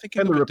 Am I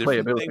thinking And of the a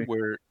different replayability. thing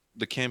where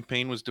the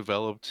campaign was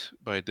developed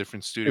by a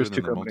different It studio was than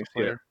two the companies.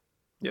 Yeah. multiplayer?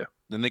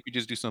 Then they could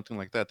just do something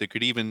like that. They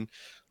could even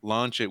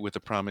launch it with the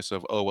promise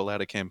of, oh, we'll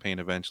add a campaign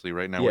eventually.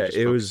 Right now, we're Yeah, just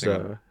it was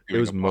focusing on it doing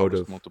was a flawless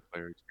Motive.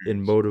 multiplayer And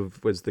experience.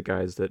 Motive was the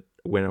guys that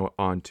went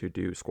on to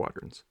do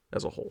Squadrons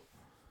as a whole,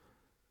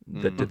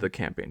 that Mm. did the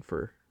campaign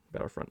for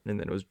Battlefront, and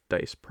then it was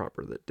Dice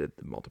proper that did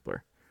the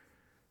multiplayer.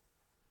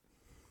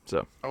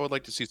 So I would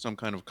like to see some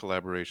kind of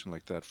collaboration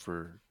like that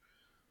for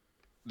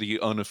the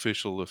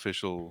unofficial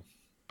official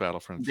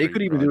Battlefront. They 3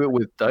 could even do project. it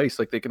with Dice.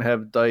 Like they can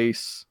have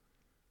Dice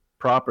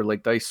proper,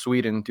 like Dice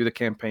Sweden, do the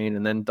campaign,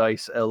 and then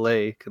Dice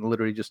LA can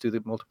literally just do the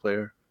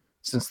multiplayer,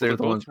 since Well, they're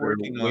they're the ones both that are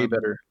working way on-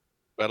 better.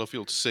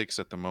 Battlefield 6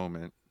 at the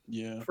moment,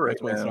 Yeah, For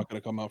that's right why it's now. not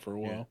going to come out for a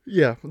while.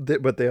 Yeah,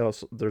 but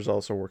there's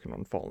also working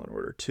on Fallen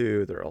Order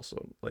 2. They're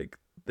also like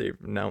they've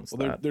announced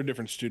Well, that. they're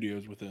different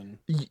studios within.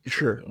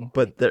 Sure, though.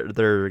 but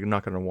they're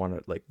not going to want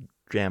to like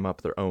jam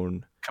up their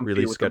own Compete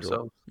release with schedule.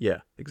 themselves. Yeah,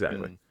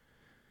 exactly. Mm.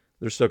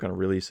 They're still going to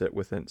release it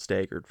within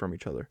staggered from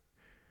each other.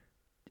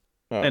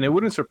 And it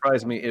wouldn't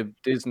surprise me if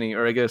Disney,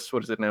 or I guess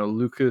what is it now,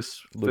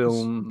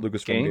 Lucasfilm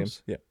Lucasfilm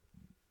Games, yeah.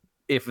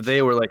 if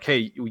they were like,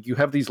 hey, you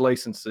have these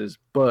licenses,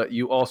 but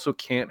you also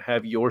can't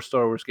have your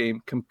Star Wars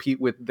game compete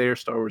with their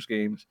Star Wars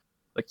games.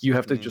 Like you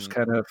have to just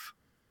kind of.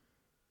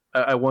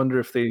 I wonder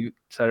if they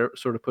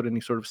sort of put any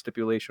sort of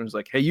stipulations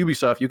like, hey,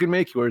 Ubisoft, you can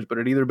make yours, but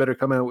it either better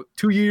come out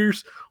 2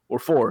 years or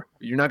 4.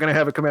 You're not going to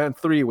have it come out in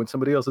 3 when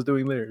somebody else is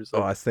doing theirs.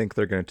 Like, I think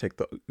they're going to take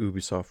the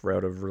Ubisoft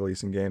route of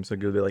releasing games. They're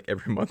going to be like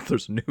every month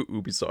there's a new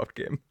Ubisoft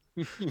game.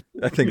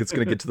 I think it's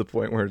going to get to the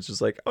point where it's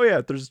just like, oh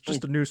yeah, there's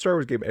just a new Star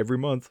Wars game every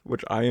month,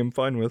 which I am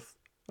fine with.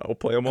 I'll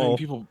play them I all. think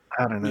people.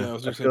 I don't know. Yeah, I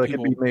was I gonna say feel like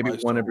it'd people be maybe buy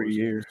one Star every Wars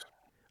year.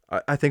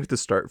 games. I think to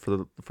start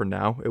for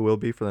now it will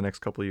be for the next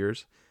couple of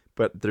years,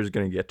 but there's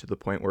going to get to the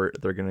point where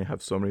they're going to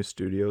have so many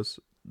studios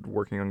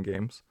working on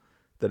games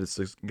that it's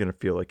just going to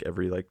feel like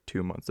every like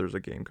 2 months there's a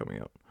game coming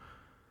out,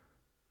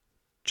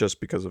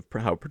 just because of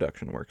how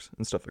production works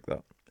and stuff like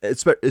that.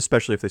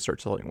 Especially if they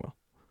start selling well.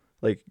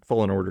 Like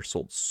Fallen Order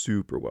sold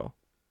super well.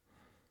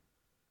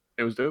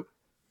 It was dope.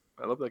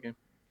 I love that game.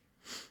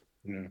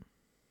 Yeah.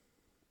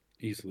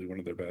 Easily one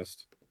of their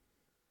best.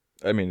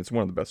 I mean, it's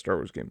one of the best Star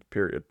Wars games.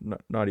 Period.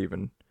 Not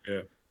even.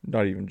 Yeah.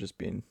 Not even just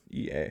being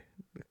EA,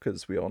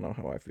 because we all know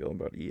how I feel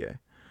about EA.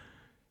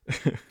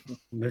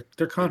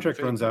 Their contract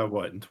runs out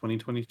what in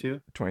 2022,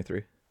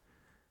 23.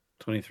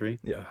 23.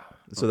 Yeah.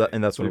 So that's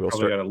when they we'll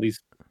probably start. got at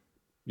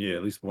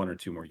least 1 or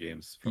 2 more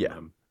games from Yeah.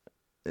 them.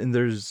 And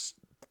there's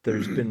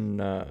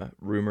been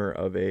rumor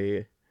of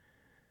a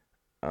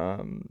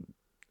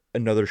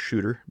another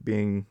shooter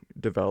being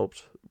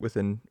developed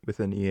within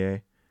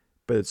EA,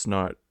 but it's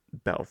not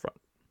Battlefront.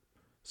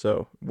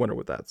 So wonder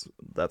what that's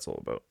all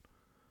about.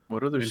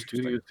 What other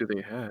Interesting. studios do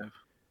they have?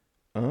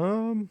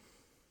 Don't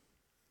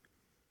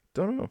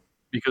know.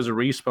 Because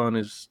Respawn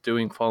is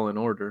doing Fallen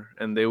Order,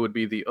 and they would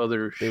be the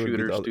other They would be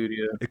shooter the other-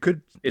 studio. It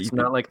could. It's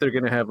not like they're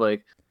gonna have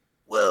like,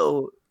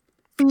 whoa,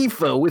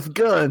 FIFA with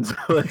guns,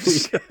 like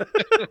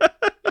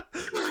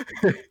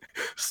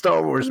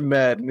Star Wars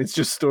Madden. It's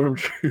just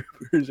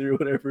stormtroopers or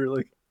whatever.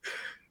 Like,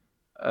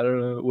 I don't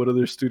know what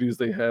other studios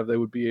they have that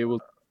would be able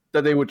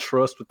that they would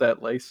trust with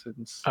that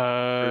license. For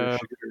a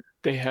shooter.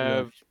 They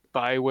have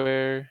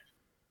Bioware.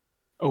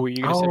 Oh, were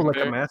you gonna say like a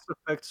Bioware? Mass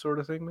Effect sort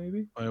of thing,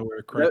 maybe.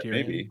 Bioware, Criterion.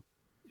 Maybe.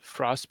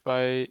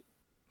 Frostbite.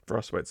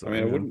 Frostbite's. I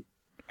mean,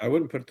 I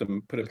wouldn't put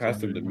it That's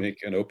past them to unusual.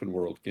 make an open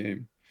world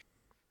game.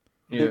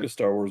 Yeah, Like a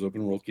Star Wars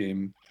open world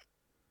game,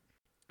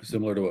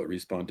 similar to what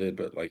Respawn did,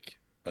 but like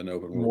an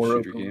open world More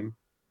shooter open. game.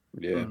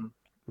 Yeah.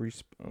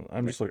 Mhm.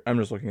 I'm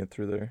just looking it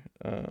through there.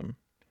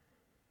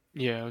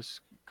 Yeah, I was.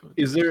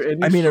 Is there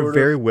any? I mean, it sort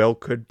very of, well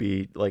could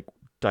be like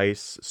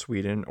DICE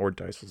Sweden or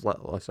DICE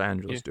Los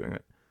Angeles doing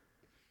it.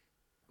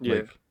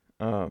 yeah.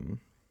 Like,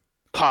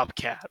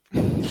 PopCap.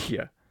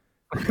 yeah,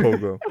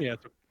 Pogo. Yeah,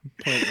 it's a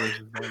Plant vs.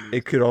 Zombies.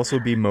 It could also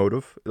be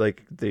Motive.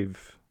 Like they.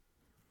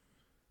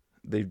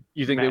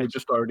 You think they would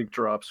just already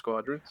drop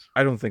Squadrons?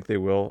 I don't think they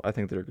will. I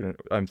think they're gonna.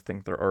 I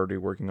think they're already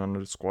working on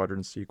a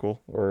Squadron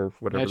sequel or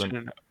whatever.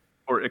 Imagine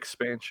Or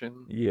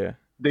expansion? Yeah,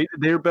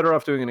 They're better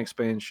off doing an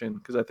expansion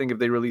because I think if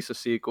they release a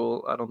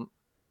sequel,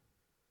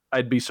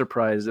 I'd be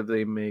surprised if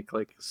they make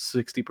like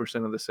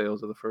 60% of the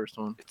sales of the first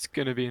one. it's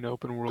gonna be an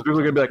open world. People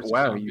are gonna be like, versus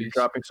 "Wow, zombies. you're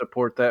dropping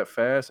support that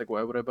fast? Like,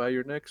 why would I buy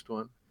your next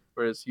one?"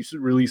 Whereas you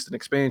released an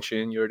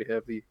expansion, you already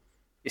have the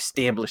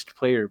established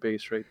player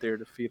base right there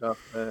to feed off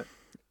of that.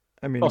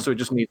 I mean, Also, it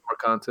just needs more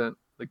content.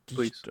 Like,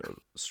 please, just,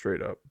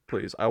 straight up,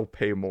 please. I'll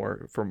pay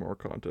more for more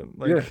content.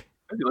 Like, Yeah.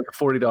 maybe like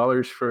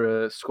 $40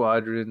 for a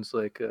Squadrons,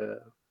 like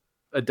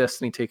a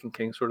Destiny Taken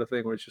King sort of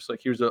thing, where it's just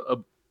like, here's a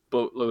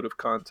boatload of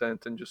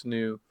content and just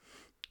new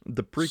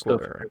the prequel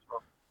stuff. era.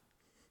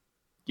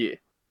 Yeah.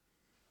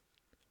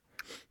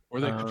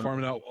 Or they could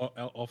farm it out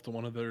off to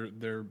one of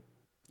their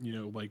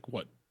like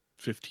what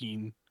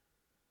 15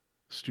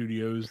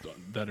 studios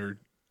that are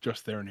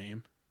just their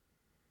name,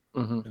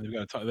 Mm-hmm. and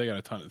they got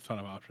a ton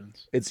of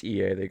options. It's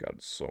EA. They got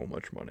so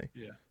much money.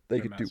 Yeah, They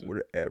they're could massive. do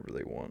whatever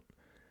they want.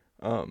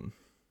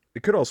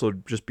 It could also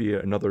just be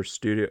another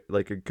studio.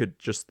 Like it could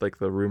just like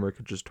the rumor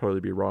could just totally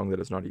be wrong that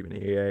it's not even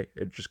EA.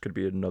 It just could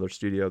be another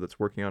studio that's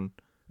working on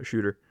a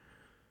shooter.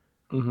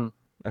 Mm-hmm.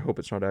 I hope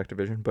it's not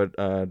Activision, but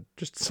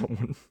just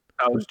someone.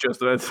 I was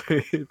just about to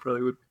say it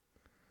probably would,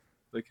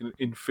 like an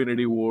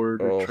Infinity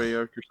Ward or Oh.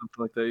 Treyarch or something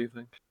like that. You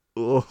think?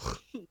 Ugh.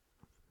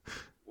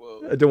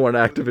 Whoa. I don't want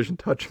Activision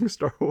touching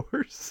Star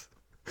Wars.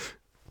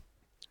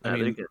 I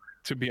mean,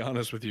 to be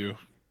honest with you,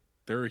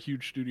 they're a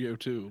huge studio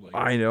too. Like,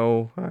 I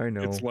know.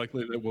 it's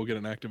likely that we'll get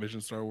an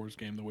Activision Star Wars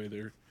game the way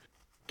they're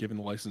giving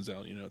the license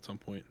out. At some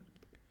point.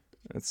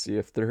 Let's see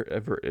if there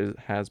ever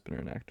has been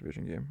an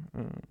Activision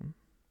game.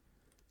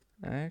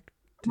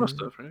 Must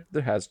have, right?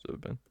 There has to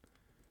have been.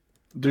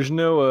 There's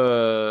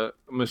no,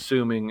 I'm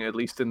assuming, at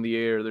least in the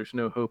air, there's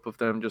no hope of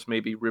them just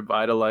maybe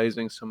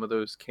revitalizing some of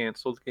those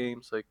canceled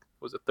games. Like,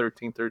 was it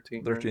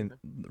 1313? 13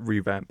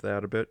 revamp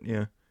that a bit,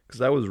 yeah, because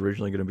that was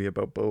originally going to be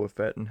about Boba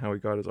Fett and how he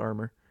got his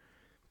armor,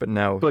 but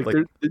now But like,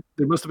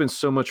 there must have been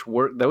so much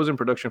work that was in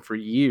production for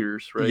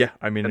years, right? yeah,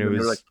 I mean And it then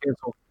they're like was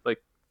canceled.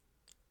 Like,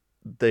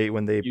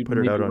 when they you put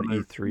it need out to on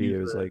wanna E3, use it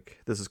was that.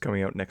 like this is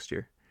coming out next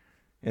year,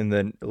 and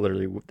then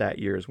literally that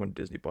year is when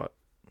Disney bought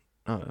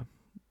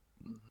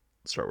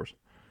Star Wars,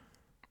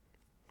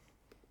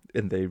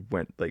 and they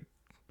went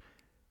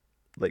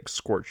like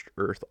scorched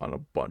earth on a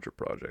bunch of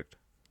projects.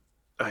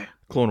 Oh, yeah.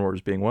 Clone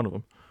Wars being one of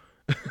them.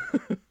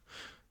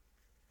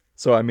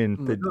 So I mean,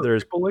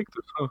 there's people like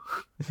this.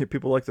 Huh?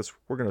 people like this.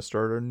 We're gonna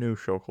start a new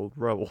show called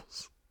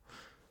Rebels,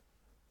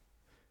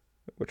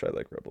 which I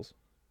like Rebels.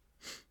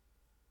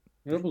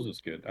 Rebels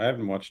is good. I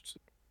haven't watched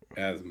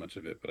as much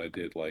of it, but I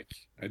did like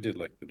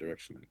the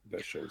direction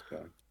that show's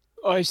going.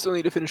 Oh, I still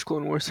need to finish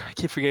Clone Wars. I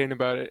keep forgetting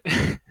about it.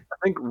 I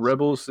think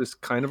Rebels is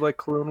kind of like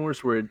Clone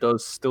Wars, where it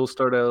does still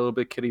start out a little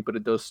bit kiddie, but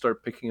it does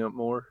start picking up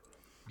more.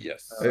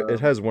 Yes. It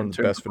has one in of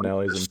the terms best of, like,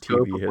 finales the in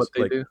scope TV of history. what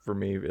they Like do. for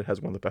me, it has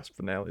one of the best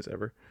finales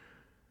ever.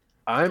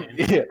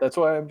 Yeah, that's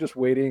why I'm just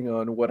waiting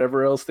on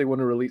whatever else they want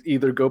to release.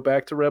 Either go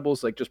back to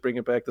Rebels, like just bring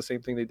it back the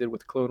same thing they did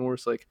with Clone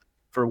Wars, like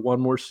for one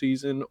more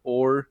season,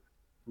 or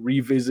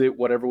revisit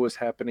whatever was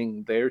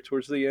happening there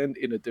towards the end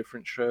in a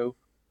different show,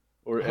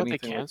 or I thought they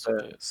anything like canceled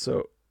that. it.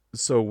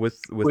 So with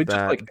Well, it just,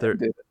 that, like, there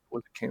ended.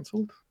 Was it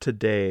canceled?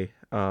 today,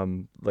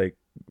 like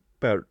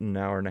about an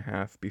hour and a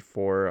half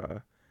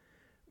before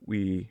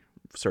we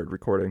started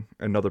recording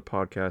another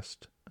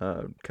podcast,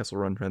 Kessel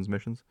Run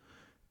Transmissions,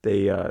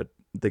 they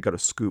got a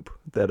scoop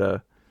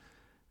that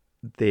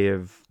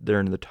they're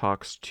in the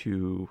talks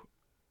to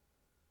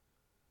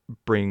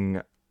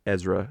bring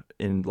Ezra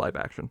in live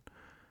action.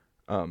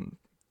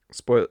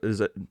 Spoil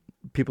is it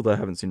people that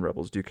haven't seen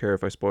Rebels? Do you care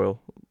if I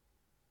spoil?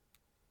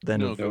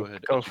 Then No, go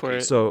ahead. Go for Educate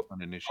it. So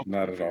on an issue.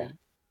 Not at all.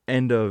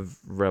 end of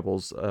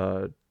Rebels,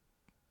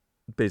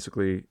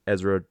 basically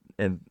Ezra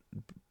and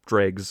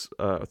drags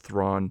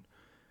Thrawn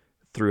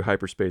through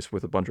hyperspace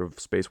with a bunch of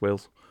space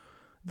whales.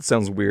 It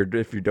sounds weird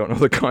if you don't know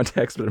the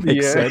context, but it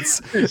makes sense.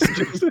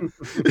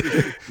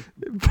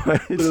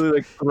 But Literally,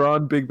 like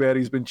Thrawn Big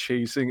Baddy's been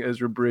chasing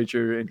Ezra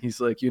Bridger, and he's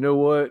like, you know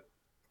what?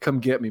 Come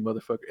get me,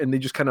 motherfucker! And they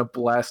just kind of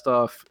blast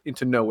off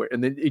into nowhere,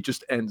 and then it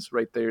just ends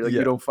right there. Like Yeah.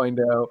 you don't find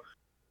out,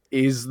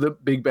 is the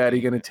Big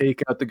Baddie going to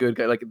take out the good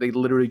guy? Like they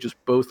literally just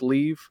both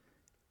leave,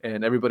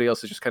 and everybody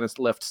else is just kind of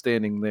left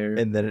standing there.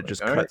 and then it Like,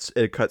 just all right. cuts.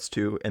 It cuts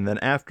to, and then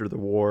after the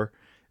war,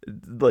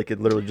 like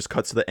it literally just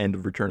cuts to the end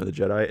of Return of the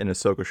Jedi, and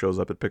Ahsoka shows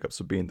up and pick up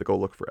Sabine to go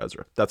look for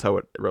Ezra. That's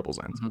how Rebels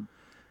ends.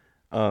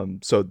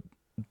 Mhm. So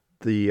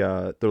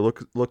there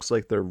looks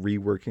like they're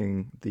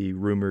reworking the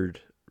rumored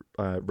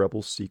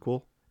Rebels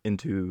sequel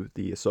into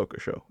the Ahsoka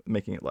show,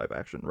 making it live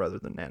action rather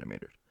than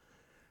animated.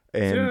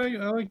 And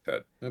Yeah, I like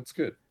that. That's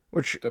good.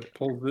 which That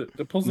pulls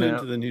it Now-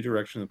 into the new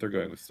direction that they're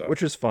going with stuff.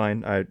 which is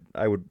fine.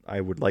 I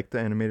would like the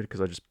animated because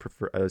I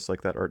just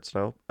like that art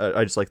style.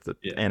 I just like the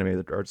Yeah.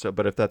 animated art style.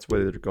 But if that's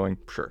where they're going,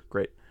 sure,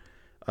 great.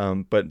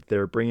 But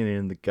they're bringing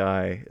in the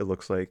guy. It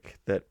looks like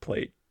that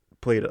played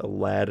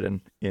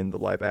Aladdin in the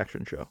live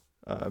action show.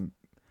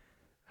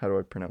 How do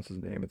I pronounce his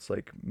name? It's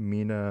like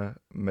Mina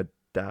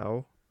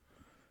Madao.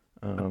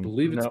 I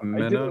believe it's No, I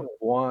Mena. didn't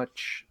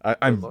watch.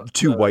 I'm the-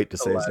 too the- white to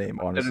the say his last name,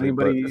 one. Did honestly.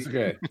 anybody- It's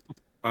okay.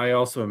 I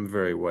also am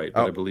very white,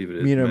 but Oh, I believe it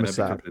is Mina Mena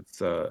Masad. because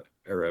it's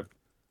Arab.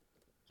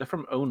 Is that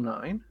from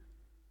 09?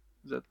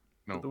 Is that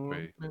No the one?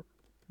 way. Yeah.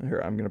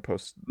 Here, I'm gonna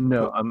post.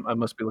 No, I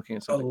must be looking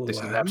at something. This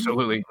is Aladdin?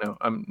 absolutely no.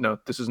 No.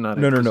 This is not.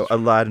 No, it. no, This no. is-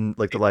 Aladdin,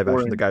 like the live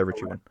action, the Foreign Guy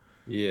Ritchie one.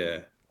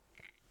 Yeah,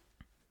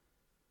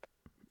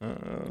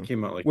 Uh,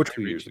 came out like Which-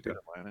 2 years ago.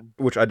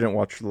 which I didn't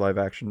watch the live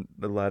action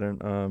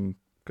Aladdin.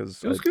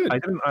 Because It was good. I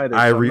didn't either.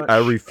 I so I'm not I sh-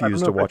 don't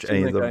refuse know to if I've watch seen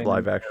any that of the guy in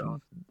live the action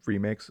show.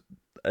 remakes.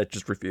 I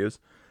just refuse.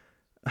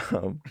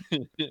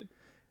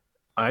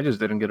 I just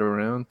didn't get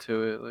around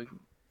to it. Like,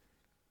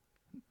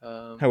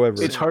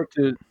 However, it's hard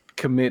to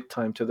commit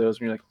time to those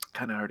when you're like,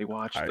 kind of already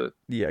watched I- the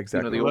yeah,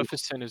 exactly. the old-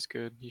 Maleficent is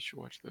good. You should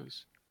watch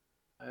those.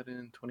 that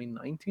in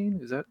 2019.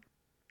 Is that?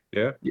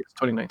 Yeah, Yes,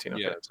 2019.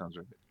 Okay. Yeah, that sounds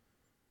right.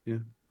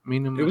 I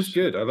mean, it was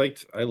good. I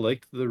liked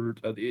the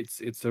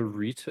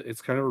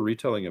it's kind of a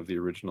retelling of the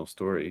original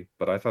story,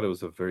 but I thought it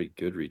was a very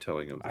good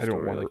retelling of the I don't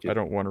story. want. Like I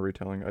don't want a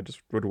retelling. I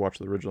just would watch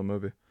the original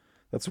movie.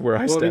 That's where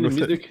I Well, stand the with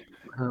it. music,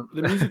 Um,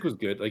 the music was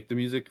good. Like the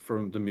music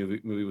from the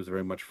movie was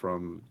very much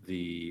from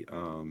the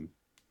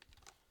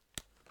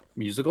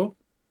musical.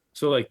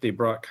 So like they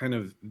kind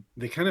of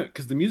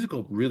because the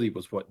musical really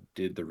was what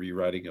did the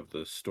rewriting of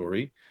the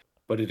story,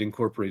 but it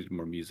incorporated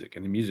more music,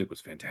 and the music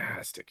was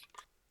fantastic.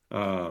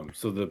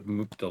 So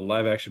the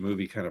live action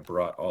movie kind of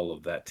brought all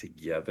of that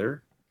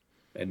together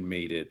and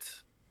made it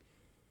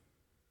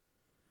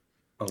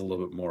a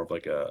little bit more of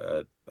like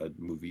a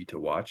movie to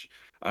watch.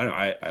 I don't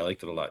know. I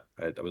liked it a lot.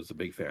 I was a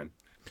big fan.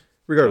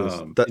 Regardless,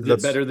 Is that's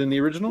it better than the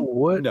original?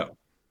 What? No.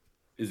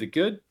 Is it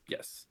good?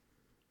 Yes.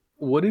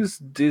 what is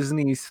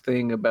Disney's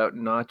thing about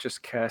not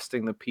just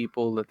casting the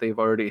people that they've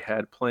already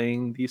had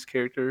playing these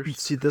characters?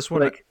 See, this one,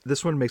 Like-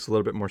 this one makes a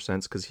little bit more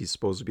sense because he's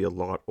supposed to be a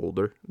lot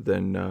older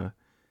than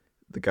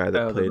the guy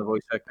that Than played. the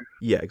voice actor.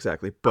 Yeah,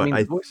 exactly. I But mean,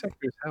 the voice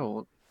actor is how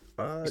old?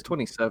 uh, He's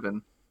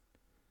 27.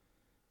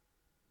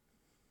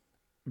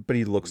 but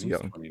he looks He's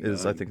young.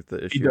 Is I 29. think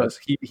the issue. He does.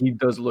 He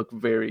does look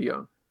very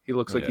young. He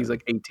looks like he's Yeah.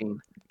 like 18.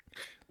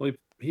 Well,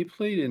 he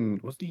played in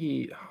wasn't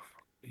he?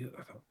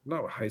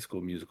 Not High School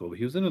Musical, but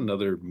he was in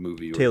another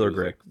movie. Where Taylor he was,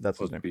 Gray, like, that's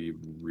his supposed to be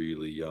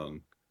really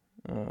young.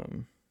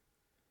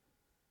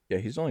 Yeah,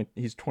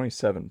 he's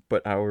 27,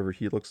 but however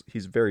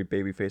he's very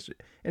baby faced,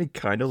 and he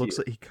kind of looks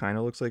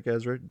like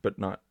Ezra, but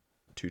not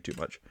too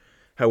much.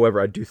 However,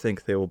 I do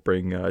think they will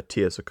bring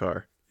Tia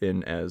Sakar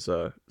in as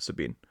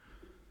Sabine,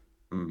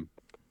 Mm.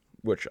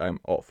 which I'm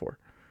all for.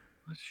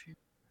 What's she?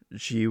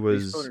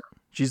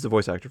 She's the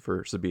voice actor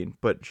for Sabine,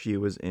 but she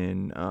was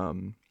in.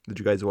 Did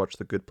you guys watch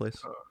The Good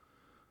Place?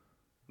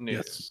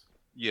 Yeah.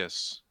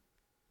 Yes.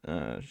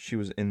 She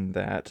was in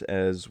that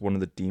as one of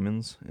the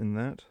demons in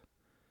that.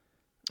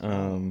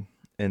 And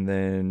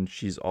then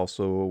she's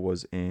also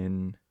was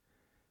in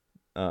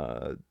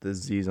the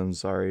Aziz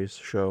Ansari's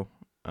show.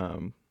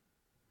 Hold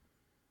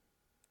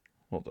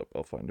up,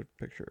 I'll find a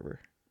picture of her.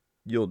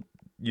 You'll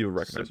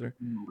recognize her.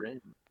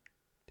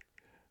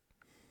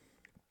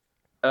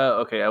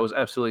 Okay, I was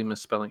absolutely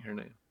misspelling her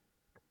name.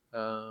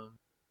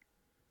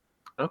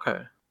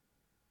 Okay.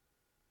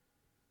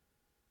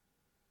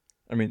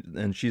 I mean,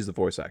 and she's the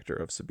voice actor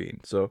of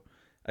Sabine, so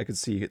I could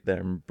see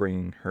them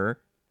bringing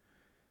her.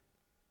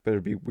 But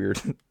it'd be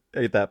weird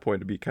at that point.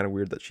 It'd be kind of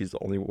weird that she's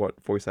the only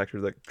voice actor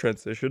that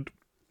transitioned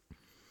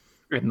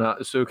And not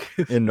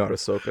Ahsoka. and not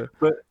Ahsoka.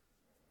 But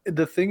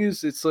the thing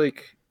is, it's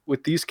like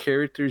with these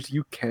characters,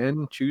 you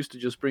can choose to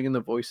just bring in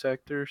the voice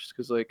actors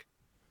because, like,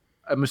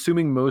 I'm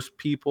assuming most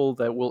people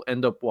that will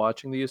end up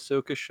watching the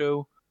Ahsoka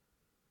show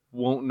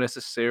won't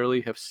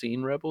necessarily have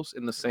seen Rebels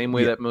in the same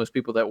way Yeah. that most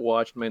people that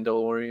watched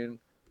Mandalorian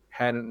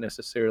hadn't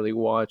necessarily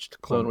watched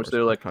Clone Wars.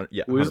 They're like,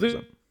 yeah, who is 100%.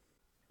 it?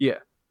 Yeah.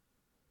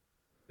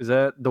 Is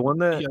that the one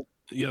that?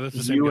 Yeah, that's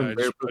the You same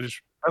guy. and I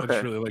just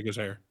Okay. really like his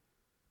hair.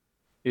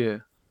 Yeah.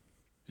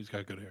 He's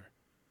got good hair.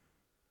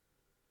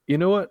 You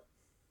know what?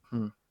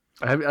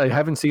 I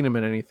haven't seen him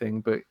in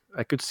anything, but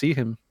I could see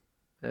him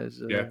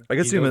as. Yeah. I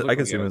can He see him. does I look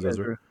can like see him as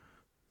Ezra.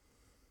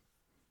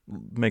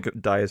 Ezra.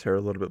 Dye his hair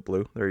a little bit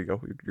blue. There you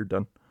go. You're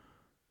done.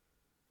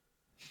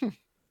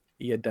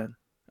 Yeah, done.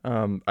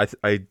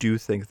 I do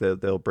think that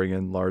they'll bring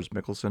in Lars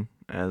Mikkelsen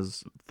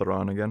as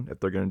Thrawn again if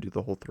they're going to do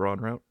the whole Thrawn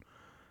route.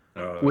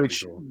 That'd be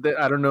Which cool.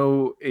 I don't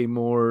know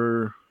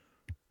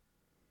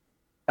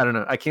I don't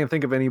know. I can't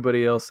think of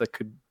anybody else that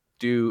could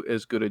do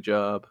as good a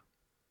job.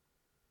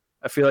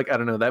 I feel like I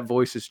don't know. That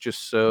voice is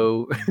just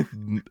so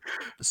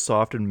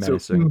Soft and so-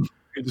 menacing.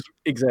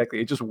 exactly.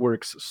 It just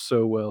works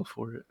so well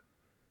for it.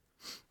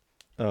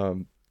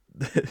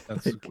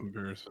 That's the like,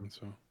 comparison.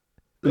 So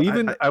But I-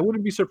 even I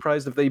wouldn't be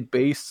surprised if they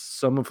based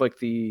some of like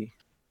the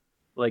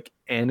like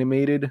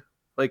animated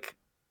like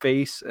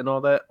face and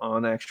all that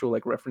on actual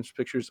like reference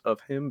pictures of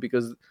him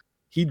because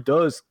he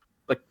does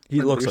like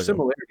He looks there's like him.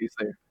 similarities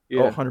there.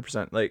 Oh, Yeah.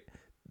 100%. Like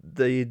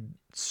they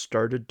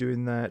started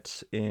doing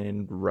that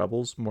in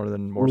Rebels more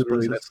than most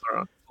Literally, places. that's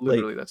wrong.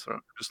 Literally, that's wrong.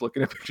 Just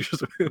looking at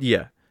pictures of him.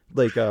 Yeah,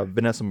 like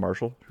Vanessa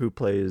Marshall, who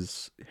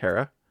plays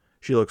Hera,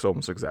 she looks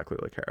almost exactly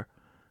like Hera.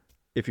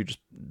 If you just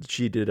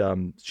she did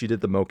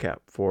the mocap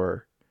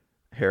for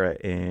Hera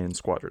in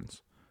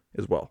Squadrons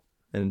as well,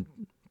 and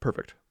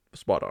perfect,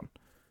 spot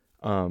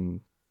on.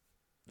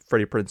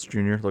 Freddie Prinze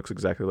Jr. looks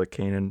exactly like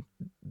Kanan.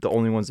 The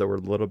only ones that were a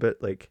little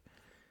bit like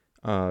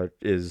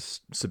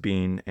is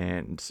Sabine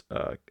and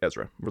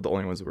Ezra. Were the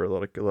only ones that were a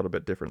little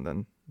bit different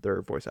than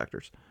their voice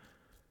actors.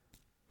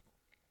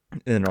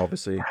 And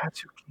obviously,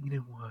 That's who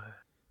Keenan was.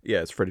 yeah,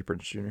 it's Freddie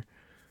Prinze Jr.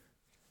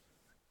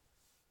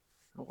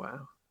 Oh,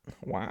 wow.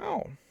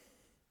 Wow.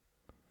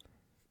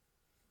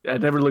 Yeah, I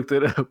never looked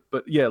it up,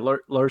 but yeah,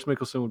 Lars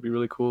Mikkelsen would be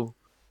really cool.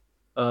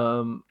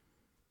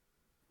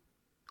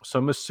 So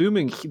I'm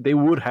assuming they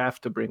would have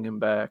to bring him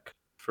back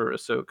for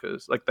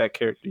Ahsoka's like that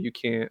character. You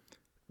can't.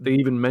 They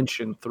even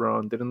mentioned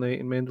Thrawn, didn't they,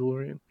 in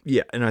Mandalorian?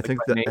 Yeah, and I think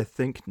by that name? I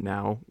think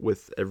now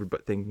with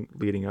everything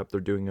leading up, they're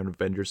doing an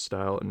Avengers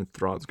style, and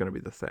Thrawn's going to be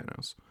the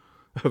Thanos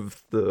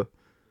of the.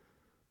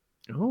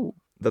 Oh,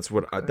 That's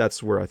what Okay.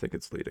 that's where I think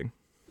it's leading.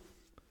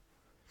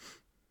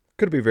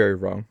 Could be very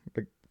wrong.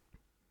 I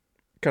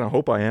kind of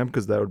hope I am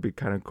because that would be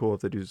kind of cool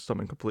if they do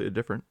something completely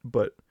different,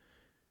 but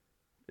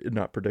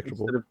not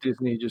predictable. instead of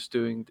Disney just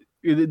doing.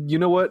 You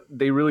know what?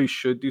 They really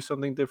should do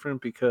something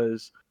different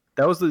because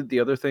that was the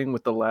other thing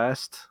with the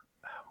last.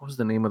 What was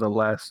the name of the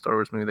last Star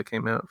Wars movie that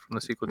came out from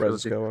the sequel Rise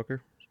of trilogy? Skywalker.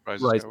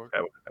 Rise of Rise of Skywalker.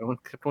 Skywalker.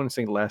 I kept wanting to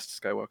say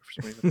Last Skywalker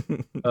for some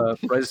reason.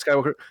 Rise of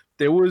Skywalker.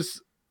 There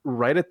was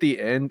right at the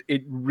end.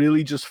 It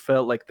really just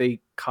felt like they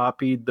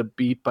copied the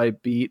beat by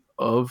beat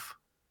of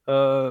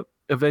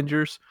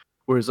Avengers,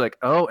 where it's like,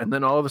 oh, and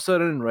then all of a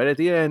sudden, right at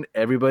the end,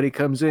 everybody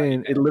comes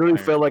in. It literally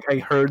felt like I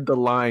heard the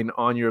line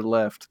on your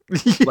left,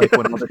 like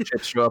when all the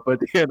ships show up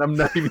at the end. I'm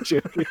not even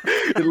joking.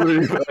 It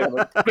literally felt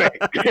like,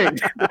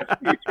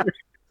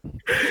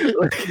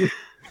 like,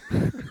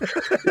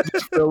 it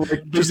just felt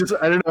like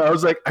I don't know. I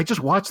was like, I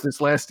just watched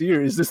this last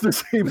year. Is this the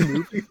same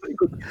movie?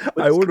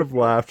 Like, I would have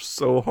laughed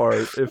so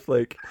hard if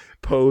like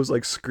Poe's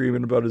like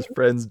screaming about his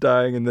friends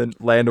dying, and then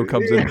Lando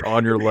comes in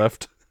on your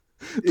left.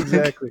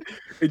 Exactly.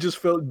 It just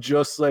felt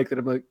just like that.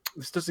 I'm like,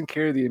 this doesn't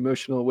carry the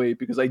emotional weight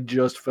because I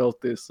just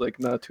felt this like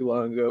not too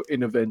long ago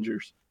in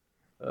Avengers.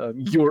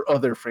 Your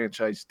other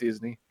franchise,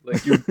 Disney.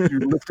 Like you're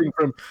you're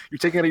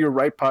taking out of your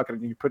right pocket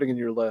and you're putting in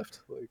your left.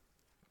 Like,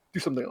 do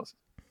something else.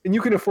 And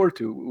you can afford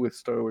to with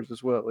Star Wars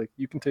as well. Like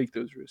you can take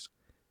those risks.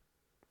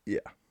 Yeah.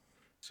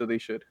 So they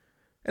should.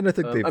 And I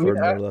think they've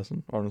learned their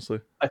lesson,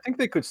 honestly. I think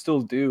they could still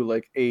do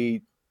like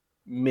a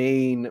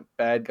main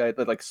bad guy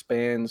that like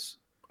spans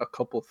a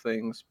couple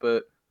things,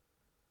 but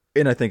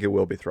and I think it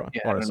will be Thrawn.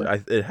 Yeah, honestly,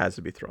 it has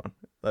to be Thrawn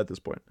at this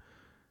point.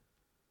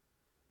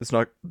 It's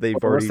not. They've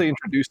unless already they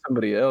introduce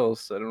somebody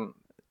else. I don't.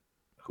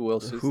 Who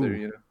else is there?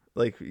 You know,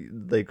 like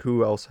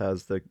who else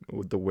has the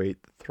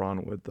weight that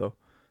Thrawn would though?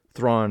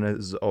 Thrawn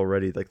is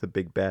already like the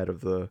big bad of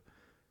the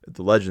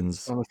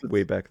Legends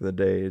way back in the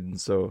day,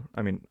 and so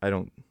I mean, I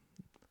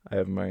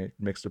have my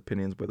mixed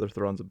opinions whether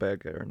Thrawn's a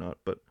bad guy or not,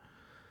 but.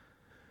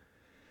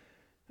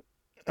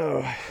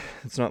 Oh,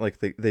 it's not like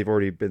they've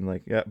already been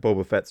like, yeah,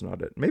 Boba Fett's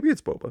not it. Maybe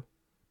it's Boba.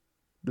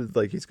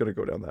 Like, he's going to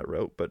go down that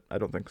route, but I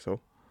don't think so.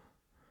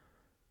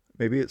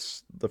 Maybe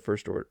it's the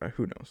First Order.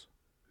 Who knows?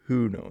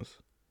 Who knows?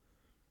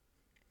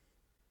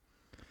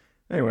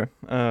 Anyway,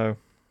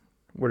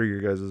 what are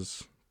your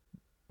guys's...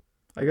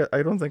 I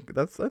think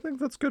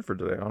that's good for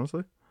today,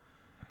 honestly.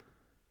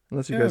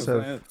 Unless you guys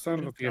have...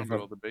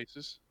 all the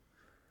bases.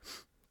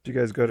 Do you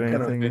guys got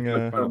anything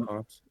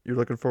you're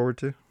looking forward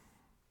to?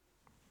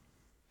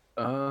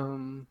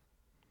 The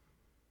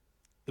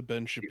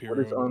Ben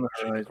Shapiro,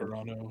 Gina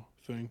Carano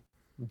thing.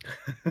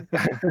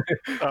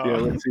 Yeah,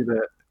 let's see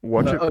that.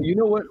 Watch it. Oh, you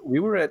know what? We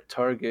were at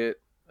Target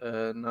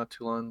not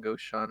too long ago,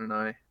 Sean and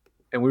I,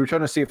 and we were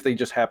trying to see if they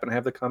just happen to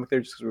have the comic there,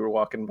 just because we were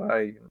walking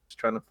by, just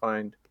trying to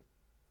find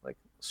like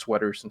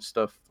sweaters and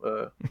stuff.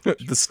 To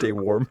stay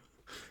warm.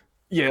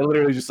 Yeah,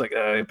 literally just like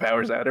it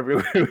powers out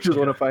everywhere. We just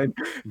want to find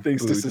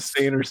things to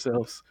sustain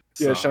ourselves.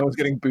 Yeah, Sean was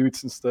getting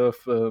boots and stuff.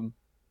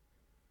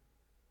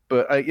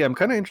 But I'm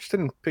kind of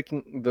interested in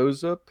picking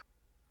those up,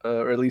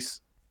 or at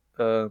least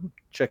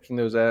checking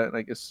those out. And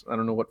I guess I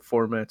don't know what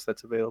formats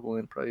that's available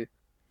in. Probably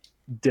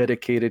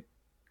dedicated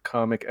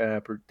comic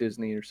app or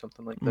Disney or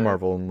something like that.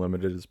 Marvel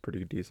Unlimited is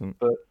pretty decent.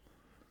 But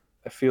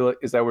I feel like,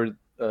 is that where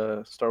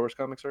Star Wars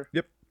comics are?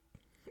 Yep.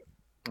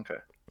 Okay.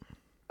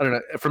 I don't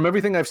know. From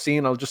everything I've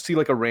seen, I'll just see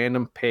like a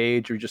random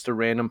page or just a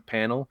random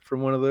panel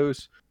from one of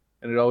those,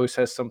 and it always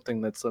has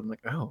something that's I'm like,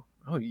 oh,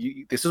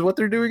 this is what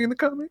they're doing in the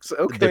comics.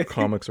 Okay, the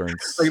comics are insane.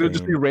 Like it'll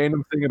just be a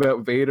random thing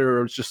about Vader,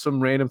 or it's just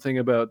some random thing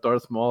about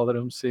Darth Maul that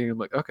I'm seeing. I'm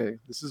like, okay,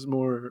 this is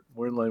more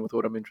in line with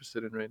what I'm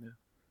interested in right now.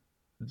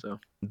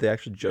 So they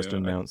actually just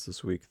announced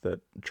this week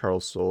that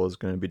Charles Soule is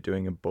going to be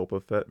doing a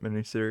Boba Fett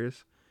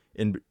miniseries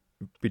in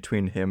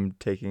between him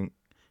taking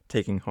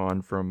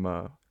Han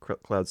from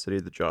Cloud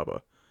City to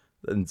Jabba,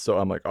 and so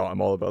I'm like, oh,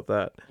 I'm all about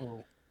that.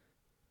 Oh.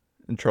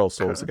 And Charles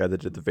Soule is the guy that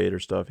did the Vader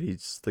stuff.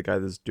 He's the guy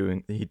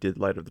he did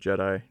Light of the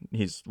Jedi.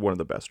 He's one of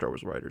the best Star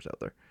Wars writers out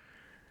there.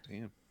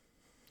 Damn.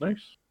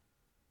 Nice.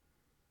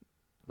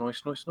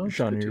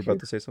 Sean, you're about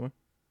to say something?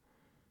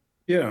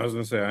 Yeah, I was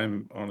gonna say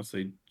I'm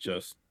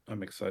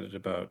excited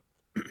about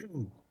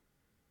I'm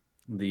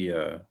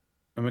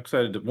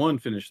excited to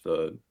finish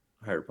the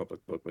High Republic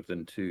book, but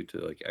then two to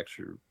like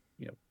actually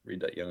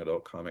read that young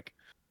adult comic,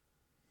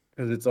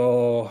 because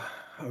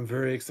I'm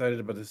very excited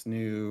about this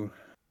new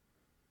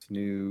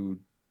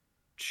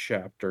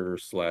chapter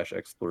 /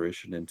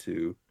 exploration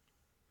into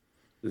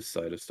this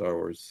side of Star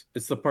Wars.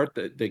 It's the part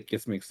that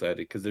gets me excited,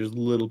 because there's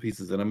little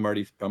pieces, and I'm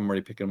already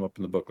picking them up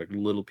in the book, like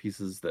little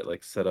pieces that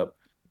like set up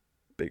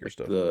bigger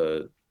stuff.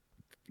 The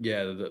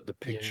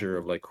picture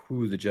of like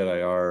who the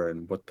Jedi are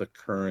and what the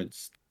current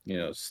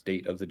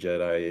state of the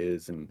Jedi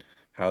is and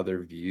how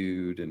they're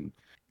viewed and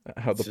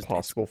how the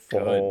possible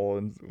fall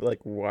and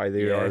like why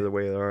they are the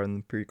way they are in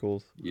the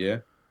prequels.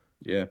 It's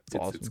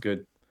awesome. It's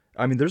good.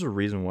 I mean, there's a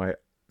reason why.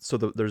 So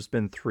there's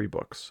been 3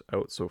 books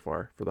out so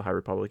far for the High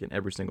Republic, and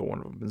every single one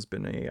of them has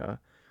been a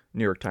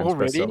New York Times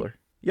bestseller.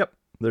 Yep.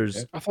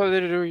 I thought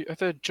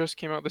it just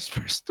came out this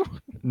first one.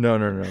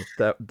 No.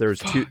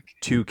 There's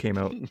two came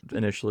out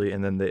initially,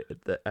 and then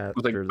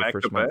after the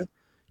first month.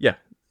 Yeah.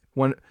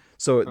 One.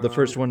 So the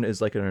first one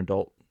is like an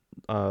adult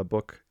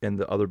book, and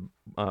the other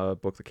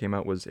book that came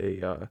out was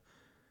a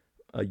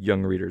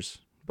young reader's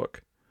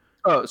book.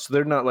 Oh, so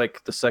they're not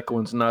like the second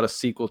one's not a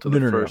sequel to the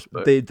first.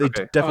 No. They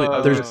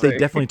definitely they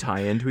definitely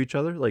tie into each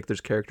other. Like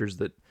there's characters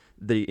that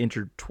they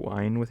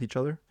intertwine with each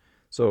other.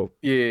 So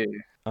yeah.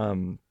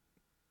 And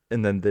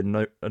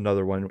then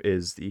another one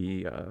is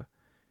the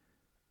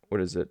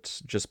what is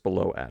it? Just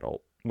below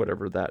adult,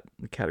 whatever that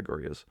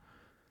category is.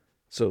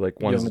 So like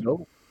Young one's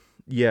adult.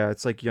 yeah,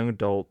 it's like young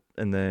adult,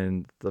 and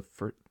then the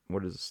first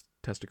what is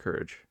Test of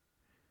Courage?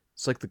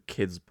 It's like the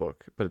kids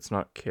book, but it's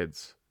not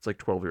kids. It's like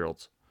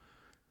 12-year-olds.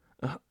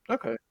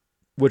 Okay.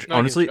 Which No, I get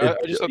honestly, you. I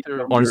just thought they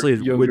were. honestly,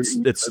 Younger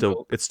it's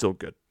adult. still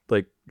good.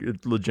 Like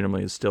it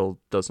legitimately still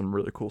does some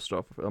really cool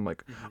stuff. I'm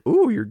like, Mhm.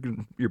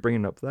 ooh, you're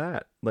bringing up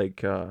that.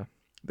 Like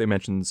they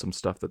mentioned some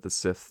stuff that the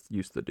Sith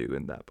used to do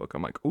in that book.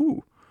 I'm like,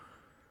 ooh.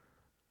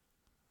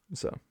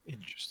 So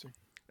Interesting.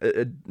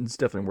 it's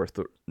definitely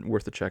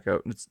worth the check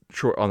out. It's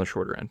short on the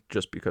shorter end,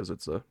 just because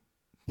it's a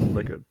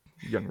like a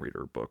young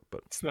reader book.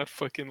 But It's not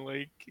fucking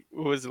like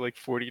what was it, like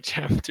 40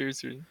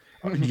 chapters or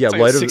yeah, it's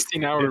like a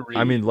 16-hour read.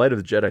 I mean, Light of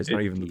the Jedi is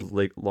not even 50.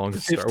 the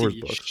longest Star 50 Wars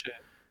book. shit.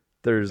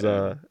 There's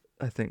Yeah.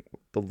 I think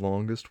the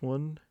longest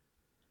one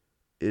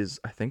is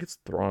I think it's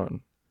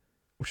Thrawn,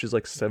 which is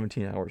like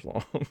 17 hours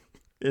long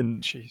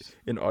in Jeez.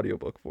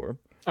 audiobook form.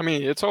 I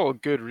mean, it's all a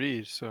good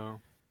read, so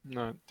I'm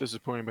not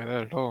disappointed by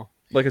that at all.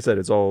 Like I said,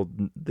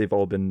 they've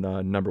all been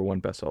number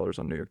one bestsellers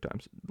on New York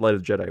Times. Light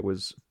of the Jedi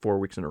was 4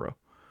 weeks in a row.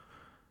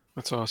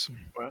 That's awesome.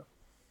 Wow.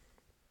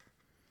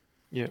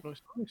 Yeah.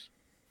 Nice.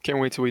 Can't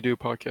wait till we do a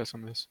podcast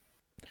on this.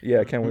 Yeah,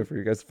 I can't wait for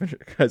you guys to finish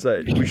it. Guys,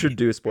 we should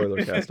do a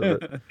spoiler cast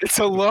of it. It's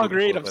a long Full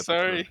read. I'm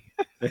episode.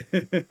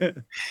 sorry.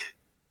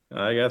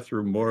 I got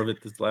through more of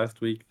it this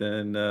last week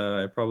than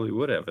I probably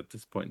would have at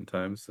this point in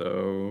time. So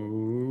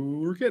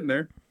we're getting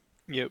there.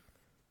 Yep.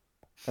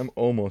 I'm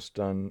almost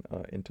done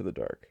Into the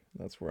Dark.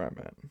 That's where I'm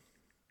at.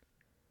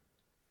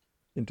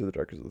 Into the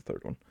Dark is the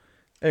third one.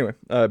 Anyway,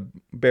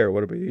 Bear,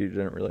 what about you? You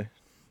didn't really.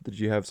 Did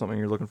you have something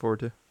you're looking forward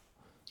to?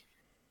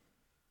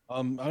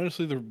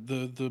 Honestly,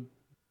 the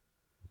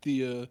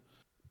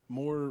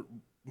more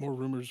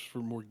rumors for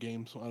more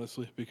games.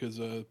 Honestly, because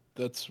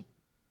that's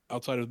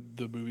outside of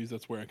the movies,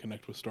 that's where I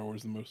connect with Star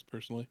Wars the most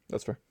personally.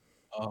 That's fair.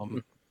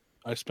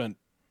 I spent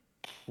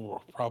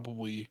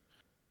probably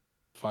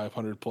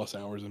 500 plus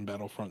hours in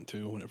Battlefront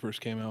 2 when it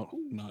first came out.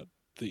 Not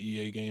the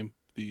EA game,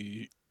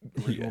 the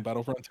original Yeah.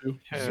 Battlefront 2.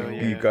 Hell So,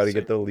 yeah. You got to same.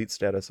 get the elite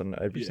status on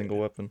every Yeah. single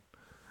weapon.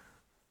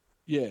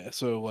 Yeah,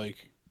 so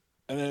like,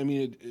 and I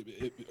mean,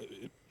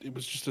 it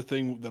was just a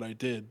thing that I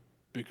did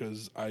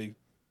because I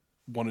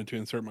wanted to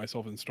insert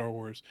myself in Star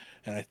Wars,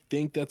 and I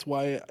think that's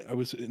why I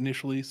was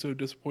initially so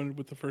disappointed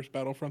with the first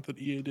Battlefront that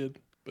EA did.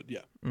 But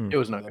yeah, It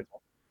was not good.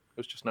 It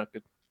was just not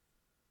good.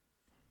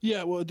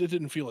 yeah, well, it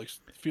didn't feel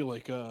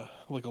like a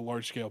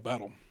large scale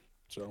battle.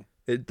 So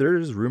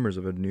There's rumors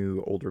of a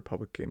new Old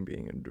Republic game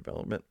being in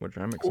development, which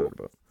I'm excited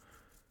about.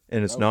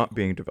 And it's That would be not cool.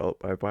 being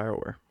developed by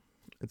BioWare.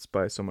 It's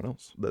by someone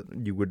else that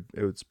it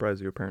would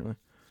surprise you apparently.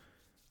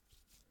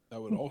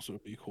 that would also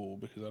be cool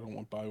because I don't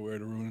want Bioware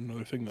to ruin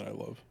another thing that I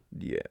love.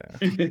 Yeah.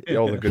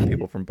 All the good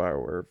people from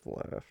BioWare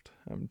have left.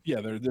 Yeah,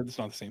 it's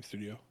not the same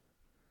studio.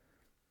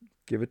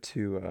 Give it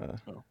to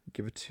Oh.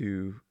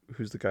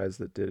 who's the guys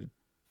that did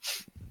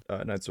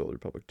Knights of the Old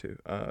Republic 2?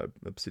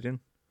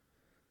 Obsidian?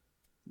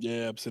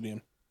 Yeah,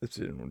 Obsidian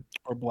Obsidian.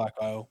 or Black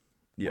Isle.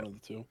 Yeah. One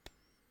of the two.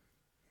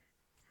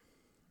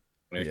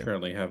 I Yeah.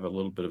 currently have a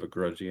little bit of a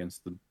grudge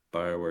against the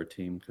BioWare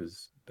team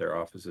because their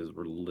offices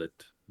were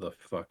lit the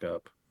fuck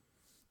up.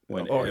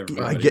 When Oh, I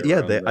everybody get. Yeah,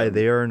 around them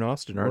they are in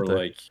Austin, were aren't they?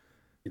 like,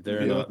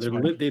 they're Yeah, not. that's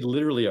fine. They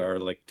literally are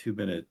like 2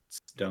 minutes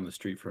down the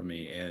street from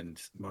me,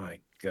 and my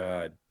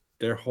god,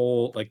 their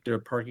whole their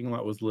parking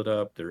lot was lit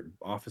up. Their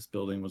office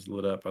building was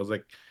lit up. I was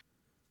like,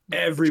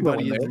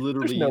 everybody there. is There's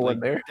literally no one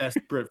there.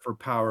 desperate for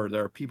power.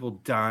 There are people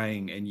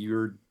dying, and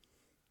you're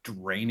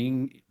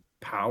draining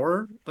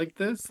power like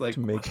this. Like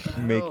To what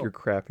the make hell? your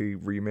crappy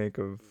remake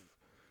of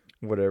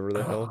whatever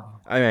the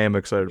hell. I am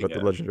excited about the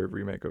Yeah. legendary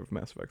remake of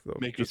Mass Effect though.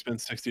 Make you Just spend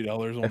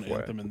 $60 on FYI.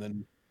 Anthem and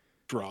then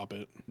drop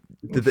it.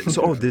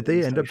 did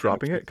they end up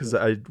dropping it? Because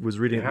I was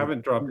They reading.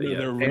 haven't dropped it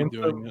They're yet.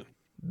 redoing it.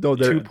 No,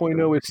 they're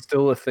 2.0 is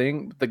still a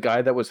thing. The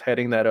guy that was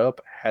heading that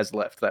up has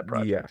left that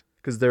project. yeah,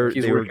 because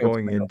He's they were working on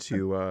going something else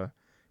into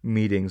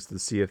meetings to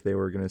see if they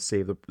were going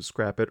to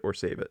scrap it or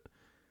save it.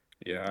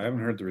 Yeah, I haven't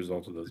heard the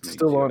result of those. It's meetings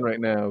still on yet. right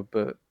now,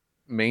 but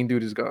main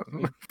dude is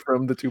gone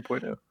from the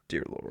 2.0.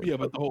 Dear Lord. Yeah,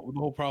 but the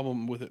whole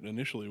problem with it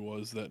initially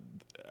was that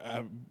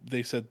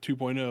they said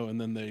 2.0 and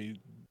then they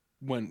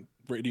went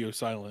radio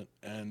silent,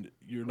 and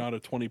you're not a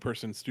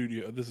 20-person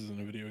studio. This isn't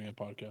a video game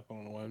podcast. I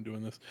don't know why I'm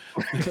doing this.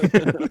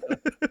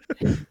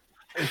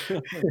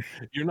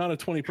 You're not a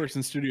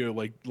 20-person studio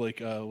like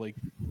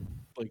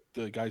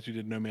the guys who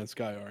did No Man's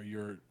Sky are.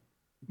 You're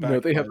No,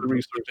 they have by the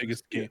resources.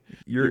 biggest game.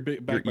 You're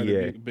Backed by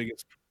EA. the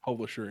biggest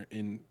publisher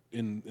in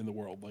the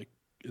world. Like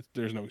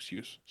there's no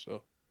excuse.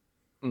 So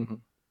Mm-hmm.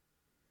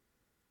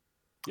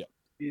 Yeah.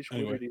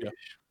 Anyway,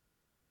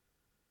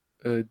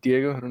 yeah.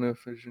 Diego, I don't know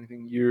if there's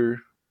anything you're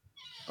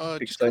Just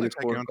kind excited of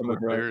for tagging on to on the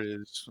what Bear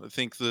is. I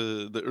think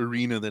the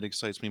arena that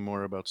excites me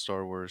more about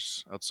Star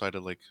Wars outside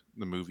of like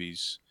the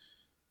movies,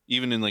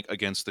 even in like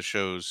against the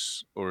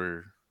shows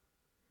or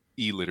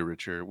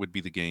e-literature, would be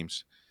the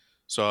games.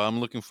 So I'm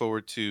looking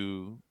forward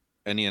to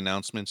any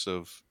announcements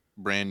of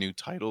brand new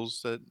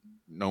titles that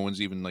no one's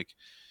even like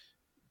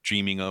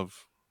dreaming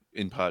of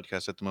in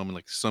podcasts at the moment,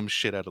 like some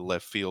shit out of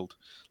left field,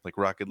 like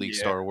Rocket League, Yeah.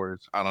 Star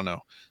Wars. I don't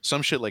know,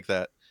 some shit like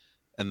that.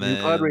 And New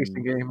then pod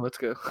racing game. Let's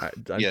go.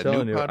 I'm Yeah,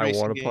 telling new you, pod I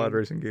racing want a pod game.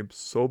 racing game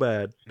so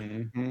bad.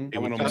 Mhm. It I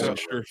would want be a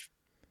so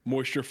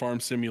moisture farm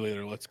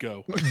simulator. Let's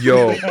go.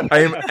 Yo, I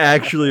am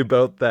actually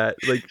about that.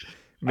 Like,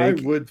 I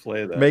make would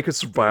play that. make a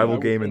survival I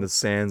would game in too. the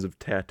sands of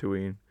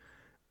Tatooine.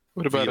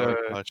 What about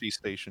VR Kashi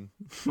Station.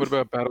 what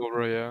about Battle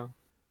Royale?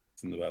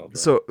 It's in the battle.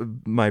 So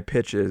my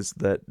pitch is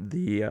that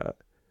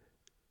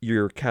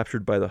you're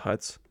captured by the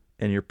Hutts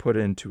and you're put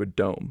into a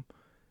dome,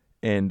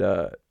 and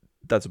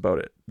that's about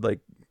it. Like,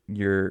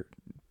 you're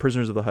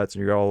prisoners of the Hutts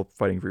and you're all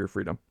fighting for your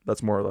freedom.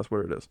 That's more or less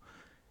what it is.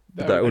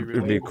 That would be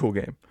it'd be really a cool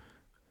game.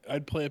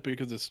 I'd play it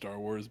because it's Star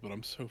Wars, but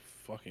I'm so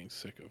fucking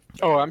sick of.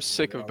 Oh, I'm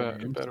sick of Royale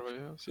games. Battle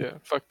Royales. Yeah,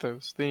 fuck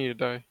those. They need to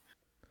die.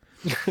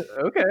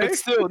 Okay. But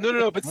still,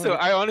 no. But still,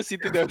 I honestly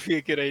think that would be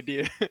a good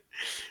idea.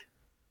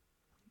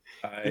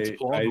 It's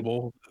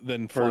plausible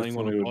than flying on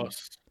personally a would-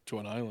 bus to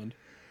an island.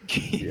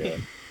 Yeah.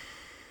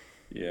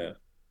 Yeah.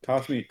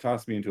 Toss me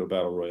into a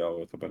battle royale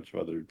with a bunch of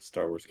other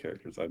Star Wars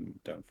characters. I'm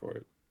down for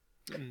it.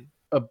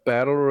 A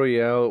battle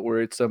royale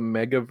where it's a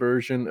mega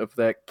version of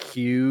that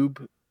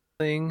cube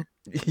thing.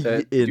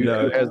 That dude who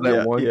has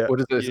that one. yeah. What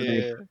is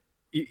this?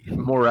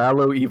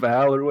 Moralo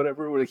Eval or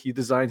whatever. Where he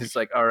designed. It's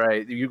like, all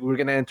right, we're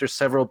gonna enter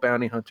several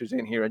bounty hunters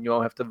in here, and you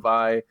all have to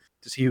vie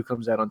to see who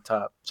comes out on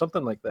top.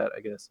 Something like that, I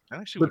guess. That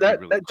actually But would be that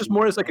really just cool.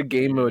 more as like a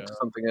game mode to Yeah.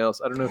 something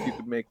else. I don't know if you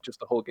could make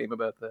just a whole game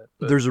about that.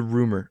 But There's a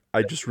rumor.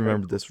 I just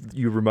remembered this.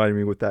 You reminded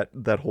me with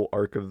that whole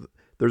arc of.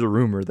 There's a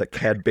rumor that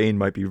Cad Bane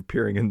might be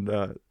appearing in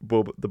the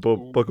Book of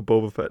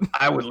Boba Fett.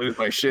 I would lose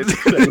my shit.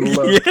 I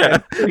love Yeah,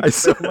 Cad Bane I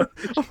so saw. much.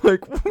 I'm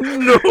like,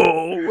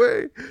 no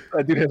way.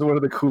 That dude has one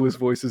of the coolest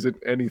voices in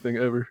anything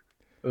ever.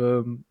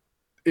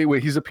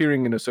 Wait, he's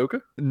appearing in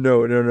Ahsoka?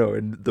 No.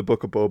 In the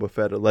Book of Boba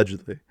Fett,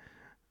 allegedly.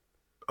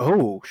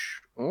 Oh,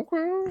 okay.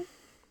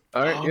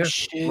 All right, oh yeah.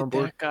 shit, on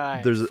board. that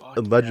guy. There's Fuck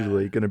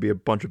allegedly going to be a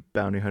bunch of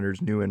bounty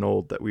hunters, new and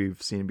old, that we've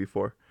seen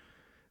before.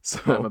 So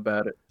I'm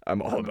about it.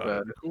 I'm all I'm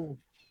about it. Cool.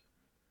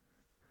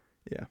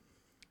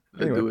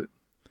 I'd Anyway. do it.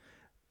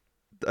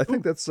 I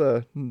think that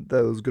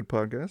was a good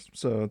podcast.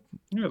 So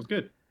Yeah, it's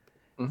good.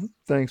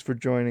 thanks for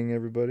joining,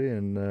 everybody,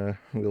 and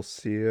we'll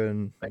see you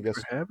in, I Thanks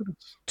guess, for having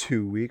us.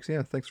 2 weeks.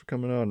 Yeah, thanks for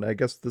coming on. I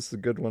guess this is a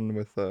good one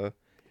with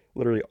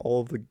literally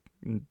all of the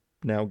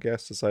now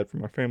guests aside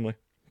from our family.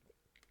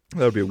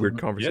 That would be a weird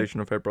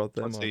conversation if I brought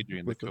them Plus on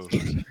Adrian, the with us.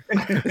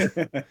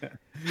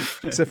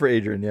 co-host. Except for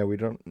Adrian. Yeah, we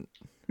don't. It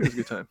was a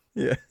good time.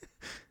 Yeah.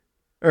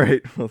 All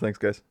right. Well, thanks,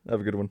 guys.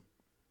 Have a good one.